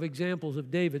number of examples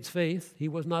of David's faith. He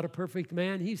was not a perfect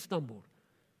man. He stumbled.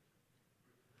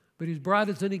 But he's brought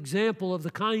us an example of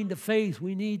the kind of faith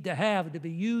we need to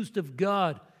be used of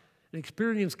God and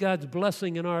experience God's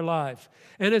blessing in our lives.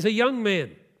 And as a young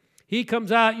man, he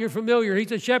comes out, you're familiar,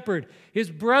 he's a shepherd.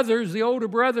 His brothers, the older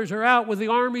brothers, are out with the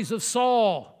armies of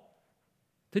Saul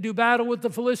to do battle with the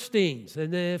Philistines.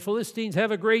 And the Philistines have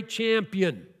a great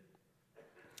champion.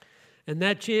 And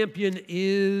that champion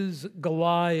is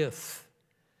Goliath.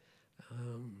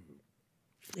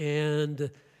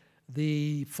 And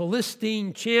the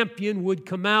Philistine champion would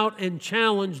come out and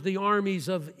challenge the armies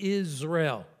of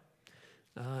Israel.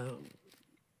 Let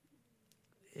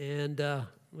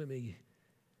me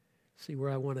see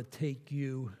where I want to take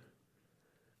you.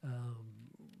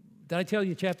 Did I tell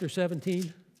you chapter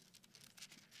 17?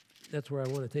 That's where I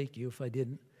want to take you if I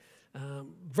didn't.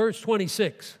 Verse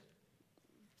 26.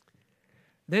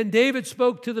 Then David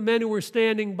spoke to the men who were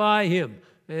standing by him.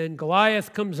 And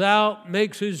Goliath comes out,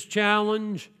 makes his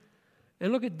challenge.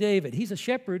 And look at David. He's a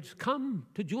shepherd, come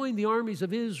to join the armies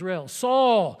of Israel.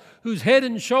 Saul, who's head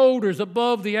and shoulders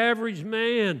above the average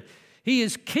man. He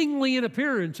is kingly in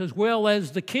appearance as well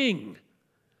as the king.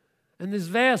 And this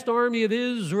vast army of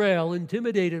Israel,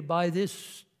 intimidated by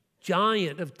this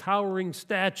giant of towering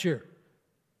stature.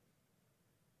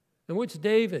 And what's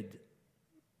David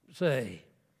say?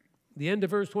 The end of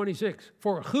verse 26.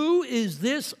 For who is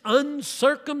this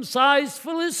uncircumcised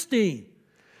Philistine?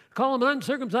 Call him an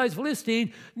uncircumcised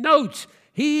Philistine. Note,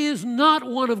 he is not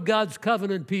one of God's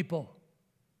covenant people.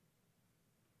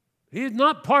 He is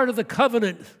not part of the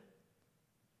covenant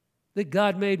that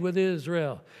God made with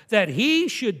Israel. That he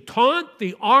should taunt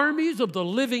the armies of the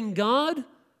living God?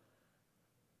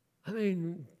 I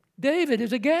mean, David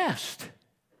is aghast.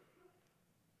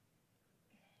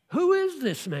 Who is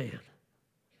this man?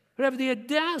 Would have the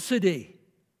audacity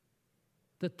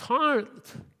to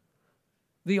taunt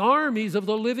the armies of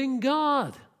the living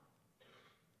God.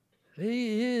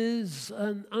 He is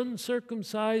an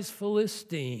uncircumcised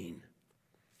Philistine.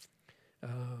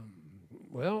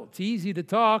 Well, it's easy to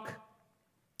talk.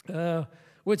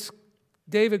 What's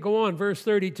David go on? Verse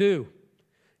 32.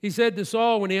 He said to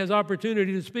Saul when he has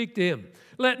opportunity to speak to him,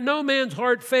 let no man's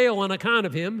heart fail on account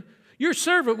of him. Your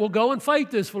servant will go and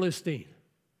fight this Philistine.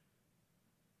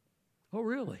 Oh,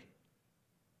 really?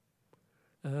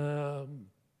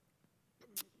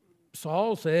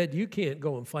 Saul said, you can't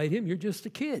go and fight him. You're just a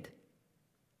kid.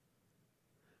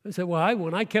 I said, well,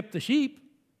 when I kept the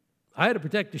sheep, I had to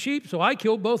protect the sheep, so I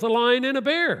killed both a lion and a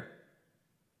bear.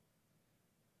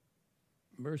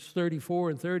 Verse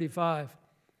 34 and 35.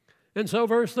 And so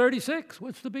verse 36,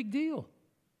 what's the big deal?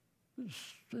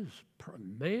 this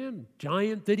man,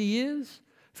 giant that he is,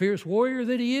 fierce warrior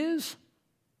that he is.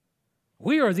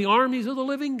 We are the armies of the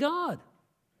living God.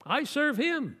 I serve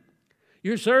him.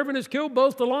 Your servant has killed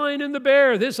both the lion and the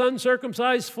bear. This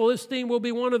uncircumcised Philistine will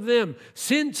be one of them,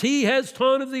 since he has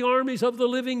taunted the armies of the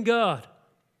living God.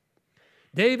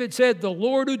 David said, the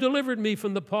Lord who delivered me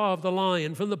from the paw of the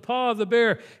lion, from the paw of the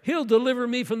bear, he'll deliver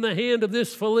me from the hand of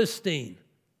this Philistine.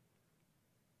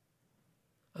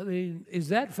 I mean, is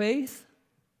that faith?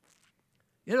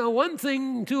 You know, one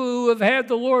thing to have had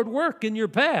the Lord work in your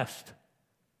past.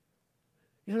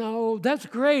 You know, that's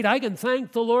great. I can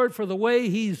thank the Lord for the way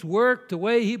he's worked, the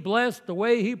way he blessed, the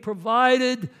way he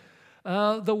provided,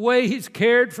 the way he's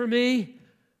cared for me.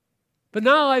 But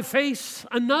now I face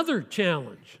another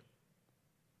challenge.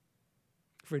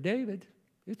 For David,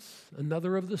 it's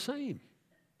another of the same.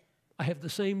 I have the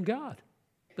same God.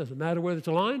 Doesn't matter whether it's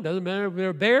a lion, doesn't matter whether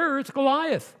it's a bear or it's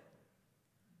Goliath.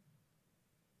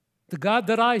 The God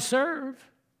that I serve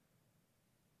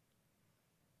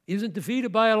isn't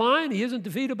defeated by a lion, he isn't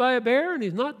defeated by a bear, and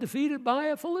he's not defeated by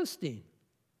a Philistine.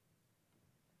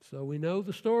 So we know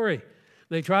the story.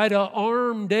 They try to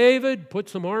arm David, put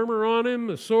some armor on him,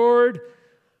 a sword.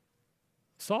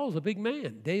 Saul's a big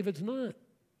man. David's not.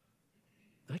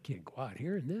 I can't go out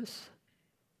here in this.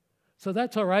 So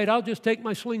that's all right. I'll just take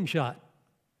my slingshot.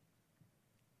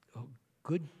 Oh,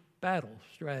 good battle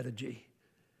strategy.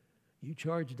 You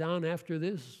charge down after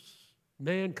this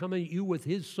man coming at you with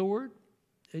his sword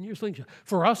and your slingshot.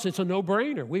 For us, it's a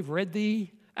no-brainer. We've read the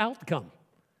outcome.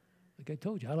 Like I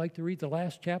told you, I like to read the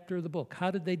last chapter of the book.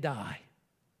 How did they die?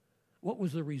 What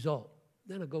was the result?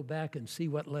 Then I'll go back and see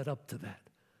what led up to that.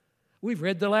 We've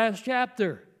read the last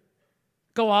chapter.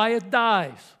 Goliath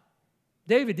dies.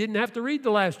 David didn't have to read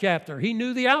the last chapter. He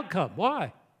knew the outcome.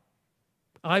 Why?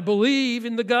 I believe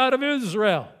in the God of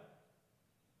Israel.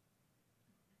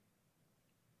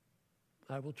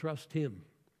 I will trust him.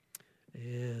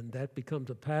 And that becomes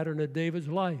a pattern of David's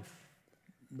life.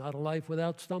 Not a life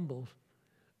without stumbles,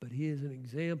 but he is an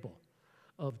example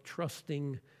of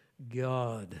trusting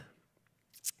God.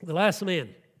 The last man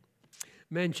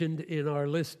mentioned in our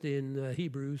list in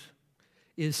Hebrews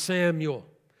is Samuel.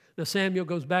 Now, Samuel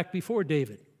goes back before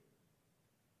David.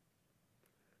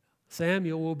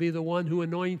 Samuel will be the one who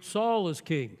anoints Saul as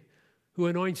king, who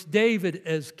anoints David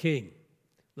as king.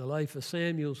 The life of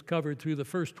Samuel is covered through the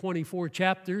first 24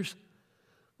 chapters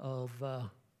of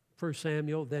 1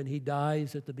 Samuel. Then he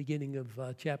dies at the beginning of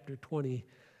chapter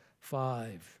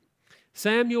 25.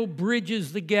 Samuel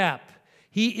bridges the gap.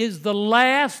 He is the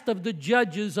last of the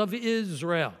judges of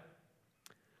Israel.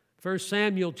 1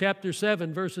 Samuel chapter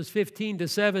 7, verses 15 to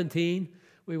 17.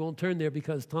 We won't turn there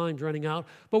because time's running out.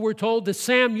 But we're told that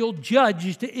Samuel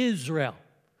judged Israel.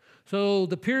 So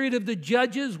the period of the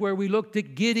judges where we looked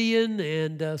at Gideon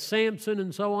and Samson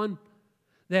and so on,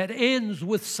 that ends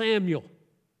with Samuel.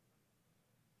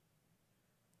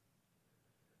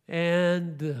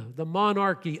 And the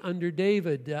monarchy under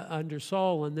David, under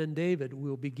Saul and then David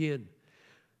will begin.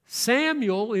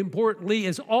 Samuel, importantly,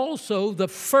 is also the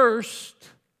first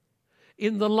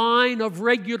in the line of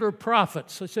regular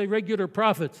prophets. I say regular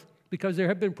prophets because there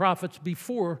have been prophets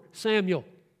before Samuel.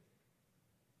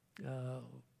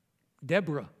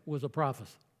 Deborah was a prophet.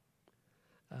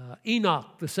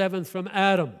 Enoch, the seventh from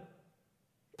Adam,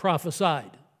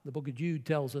 prophesied. The book of Jude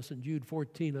tells us in Jude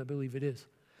 14, I believe it is.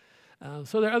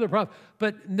 So there are other prophets.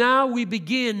 But now we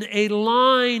begin a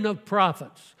line of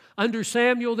prophets. Under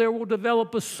Samuel, there will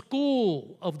develop a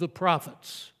school of the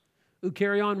prophets who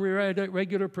carry on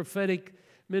regular prophetic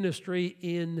ministry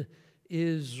in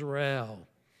Israel.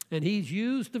 And he's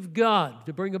used of God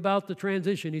to bring about the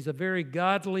transition. He's a very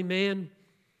godly man.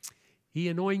 He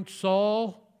anoints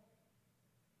Saul.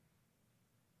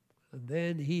 And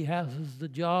then he has the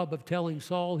job of telling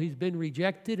Saul he's been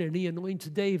rejected, and he anoints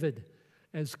David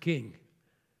as king.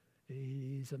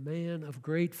 He's a man of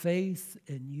great faith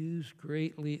and used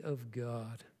greatly of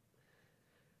God.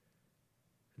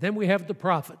 Then we have the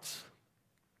prophets.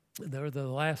 They're the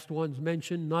last ones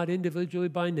mentioned, not individually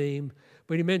by name,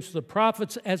 but he mentions the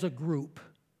prophets as a group.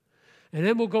 And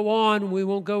then we'll go on, we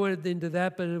won't go into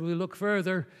that, but if we look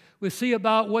further, we'll see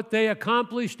about what they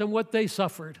accomplished and what they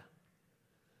suffered.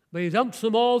 But he dumps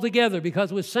them all together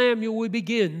because with Samuel we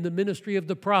begin the ministry of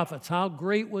the prophets. How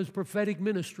great was prophetic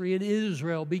ministry in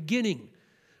Israel beginning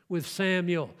with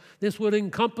Samuel. This would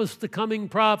encompass the coming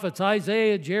prophets,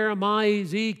 Isaiah, Jeremiah,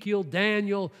 Ezekiel,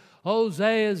 Daniel,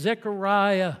 Hosea,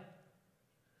 Zechariah.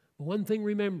 But one thing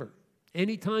remember,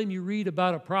 anytime you read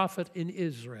about a prophet in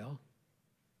Israel,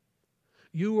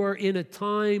 you are in a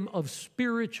time of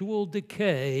spiritual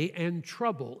decay and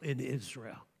trouble in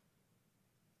Israel.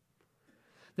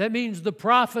 That means the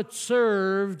prophet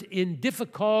served in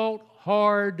difficult,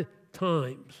 hard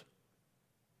times.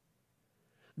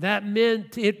 That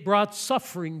meant it brought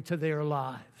suffering to their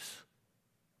lives.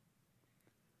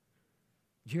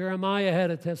 Jeremiah had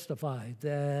to testify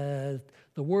that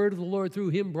the word of the Lord through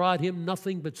him brought him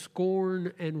nothing but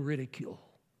scorn and ridicule.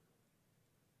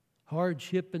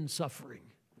 Hardship and suffering.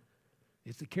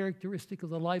 It's the characteristic of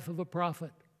the life of a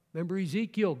prophet. Remember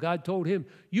Ezekiel, God told him,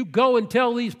 you go and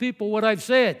tell these people what I've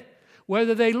said.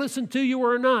 Whether they listen to you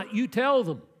or not, you tell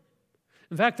them.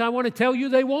 In fact, I want to tell you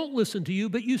they won't listen to you,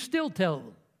 but you still tell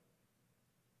them.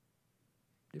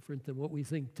 Different than what we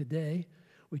think today.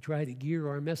 We try to gear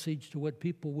our message to what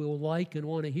people will like and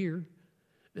want to hear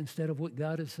instead of what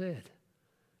God has said.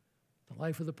 The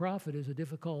life of the prophet is a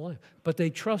difficult life. But they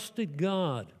trusted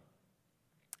God,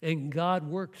 and God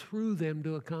worked through them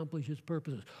to accomplish His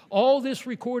purposes. All this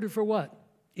recorded for what?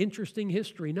 Interesting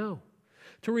history? No.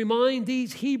 To remind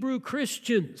these Hebrew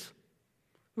Christians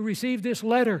who received this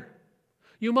letter,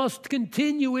 you must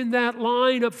continue in that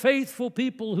line of faithful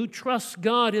people who trust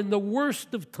God in the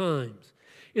worst of times,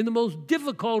 in the most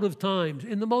difficult of times,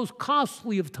 in the most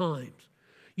costly of times.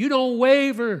 You don't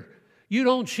waver. You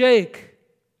don't shake.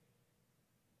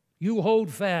 You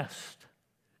hold fast.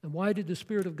 And why did the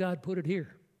Spirit of God put it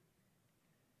here?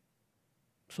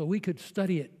 So we could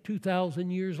study it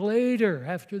 2,000 years later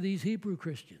after these Hebrew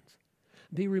Christians.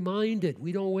 Be reminded,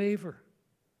 we don't waver.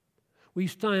 We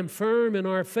stand firm in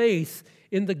our faith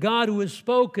in the God who has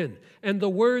spoken and the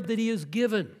word that He has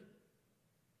given.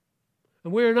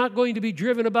 And we are not going to be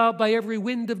driven about by every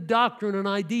wind of doctrine and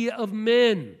idea of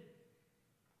men.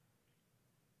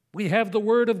 We have the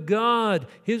Word of God,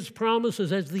 His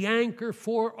promises as the anchor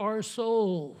for our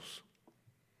souls.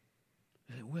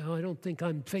 Well, I don't think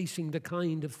I'm facing the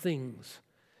kind of things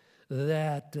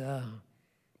that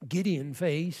Gideon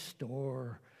faced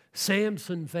or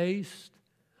Samson faced.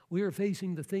 We are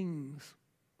facing the things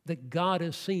that God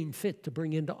has seen fit to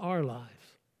bring into our lives.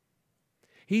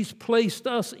 He's placed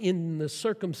us in the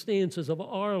circumstances of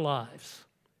our lives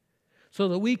so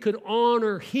that we could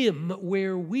honor Him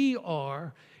where we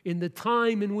are in the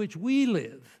time in which we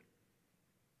live,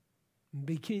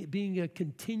 being a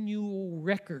continual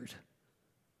record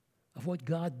of what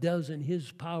God does in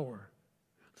His power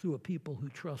through a people who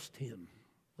trust Him.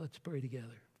 Let's pray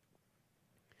together.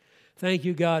 Thank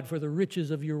you, God, for the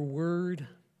riches of your word.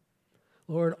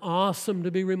 Lord, awesome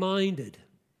to be reminded.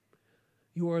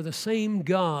 You are the same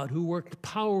God who worked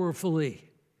powerfully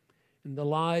in the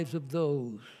lives of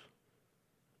those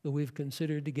that we've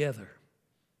considered together.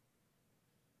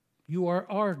 You are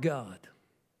our God.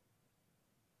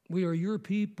 We are your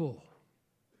people.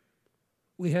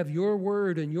 We have your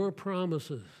word and your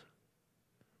promises.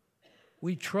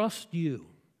 We trust you.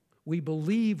 We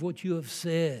believe what you have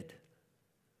said.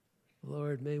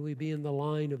 Lord, may we be in the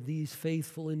line of these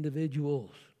faithful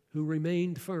individuals who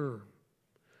remained firm,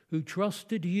 who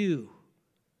trusted you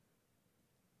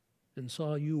and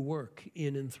saw you work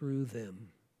in and through them.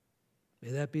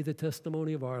 May that be the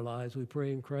testimony of our lives. We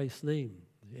pray in Christ's name.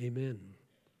 Amen.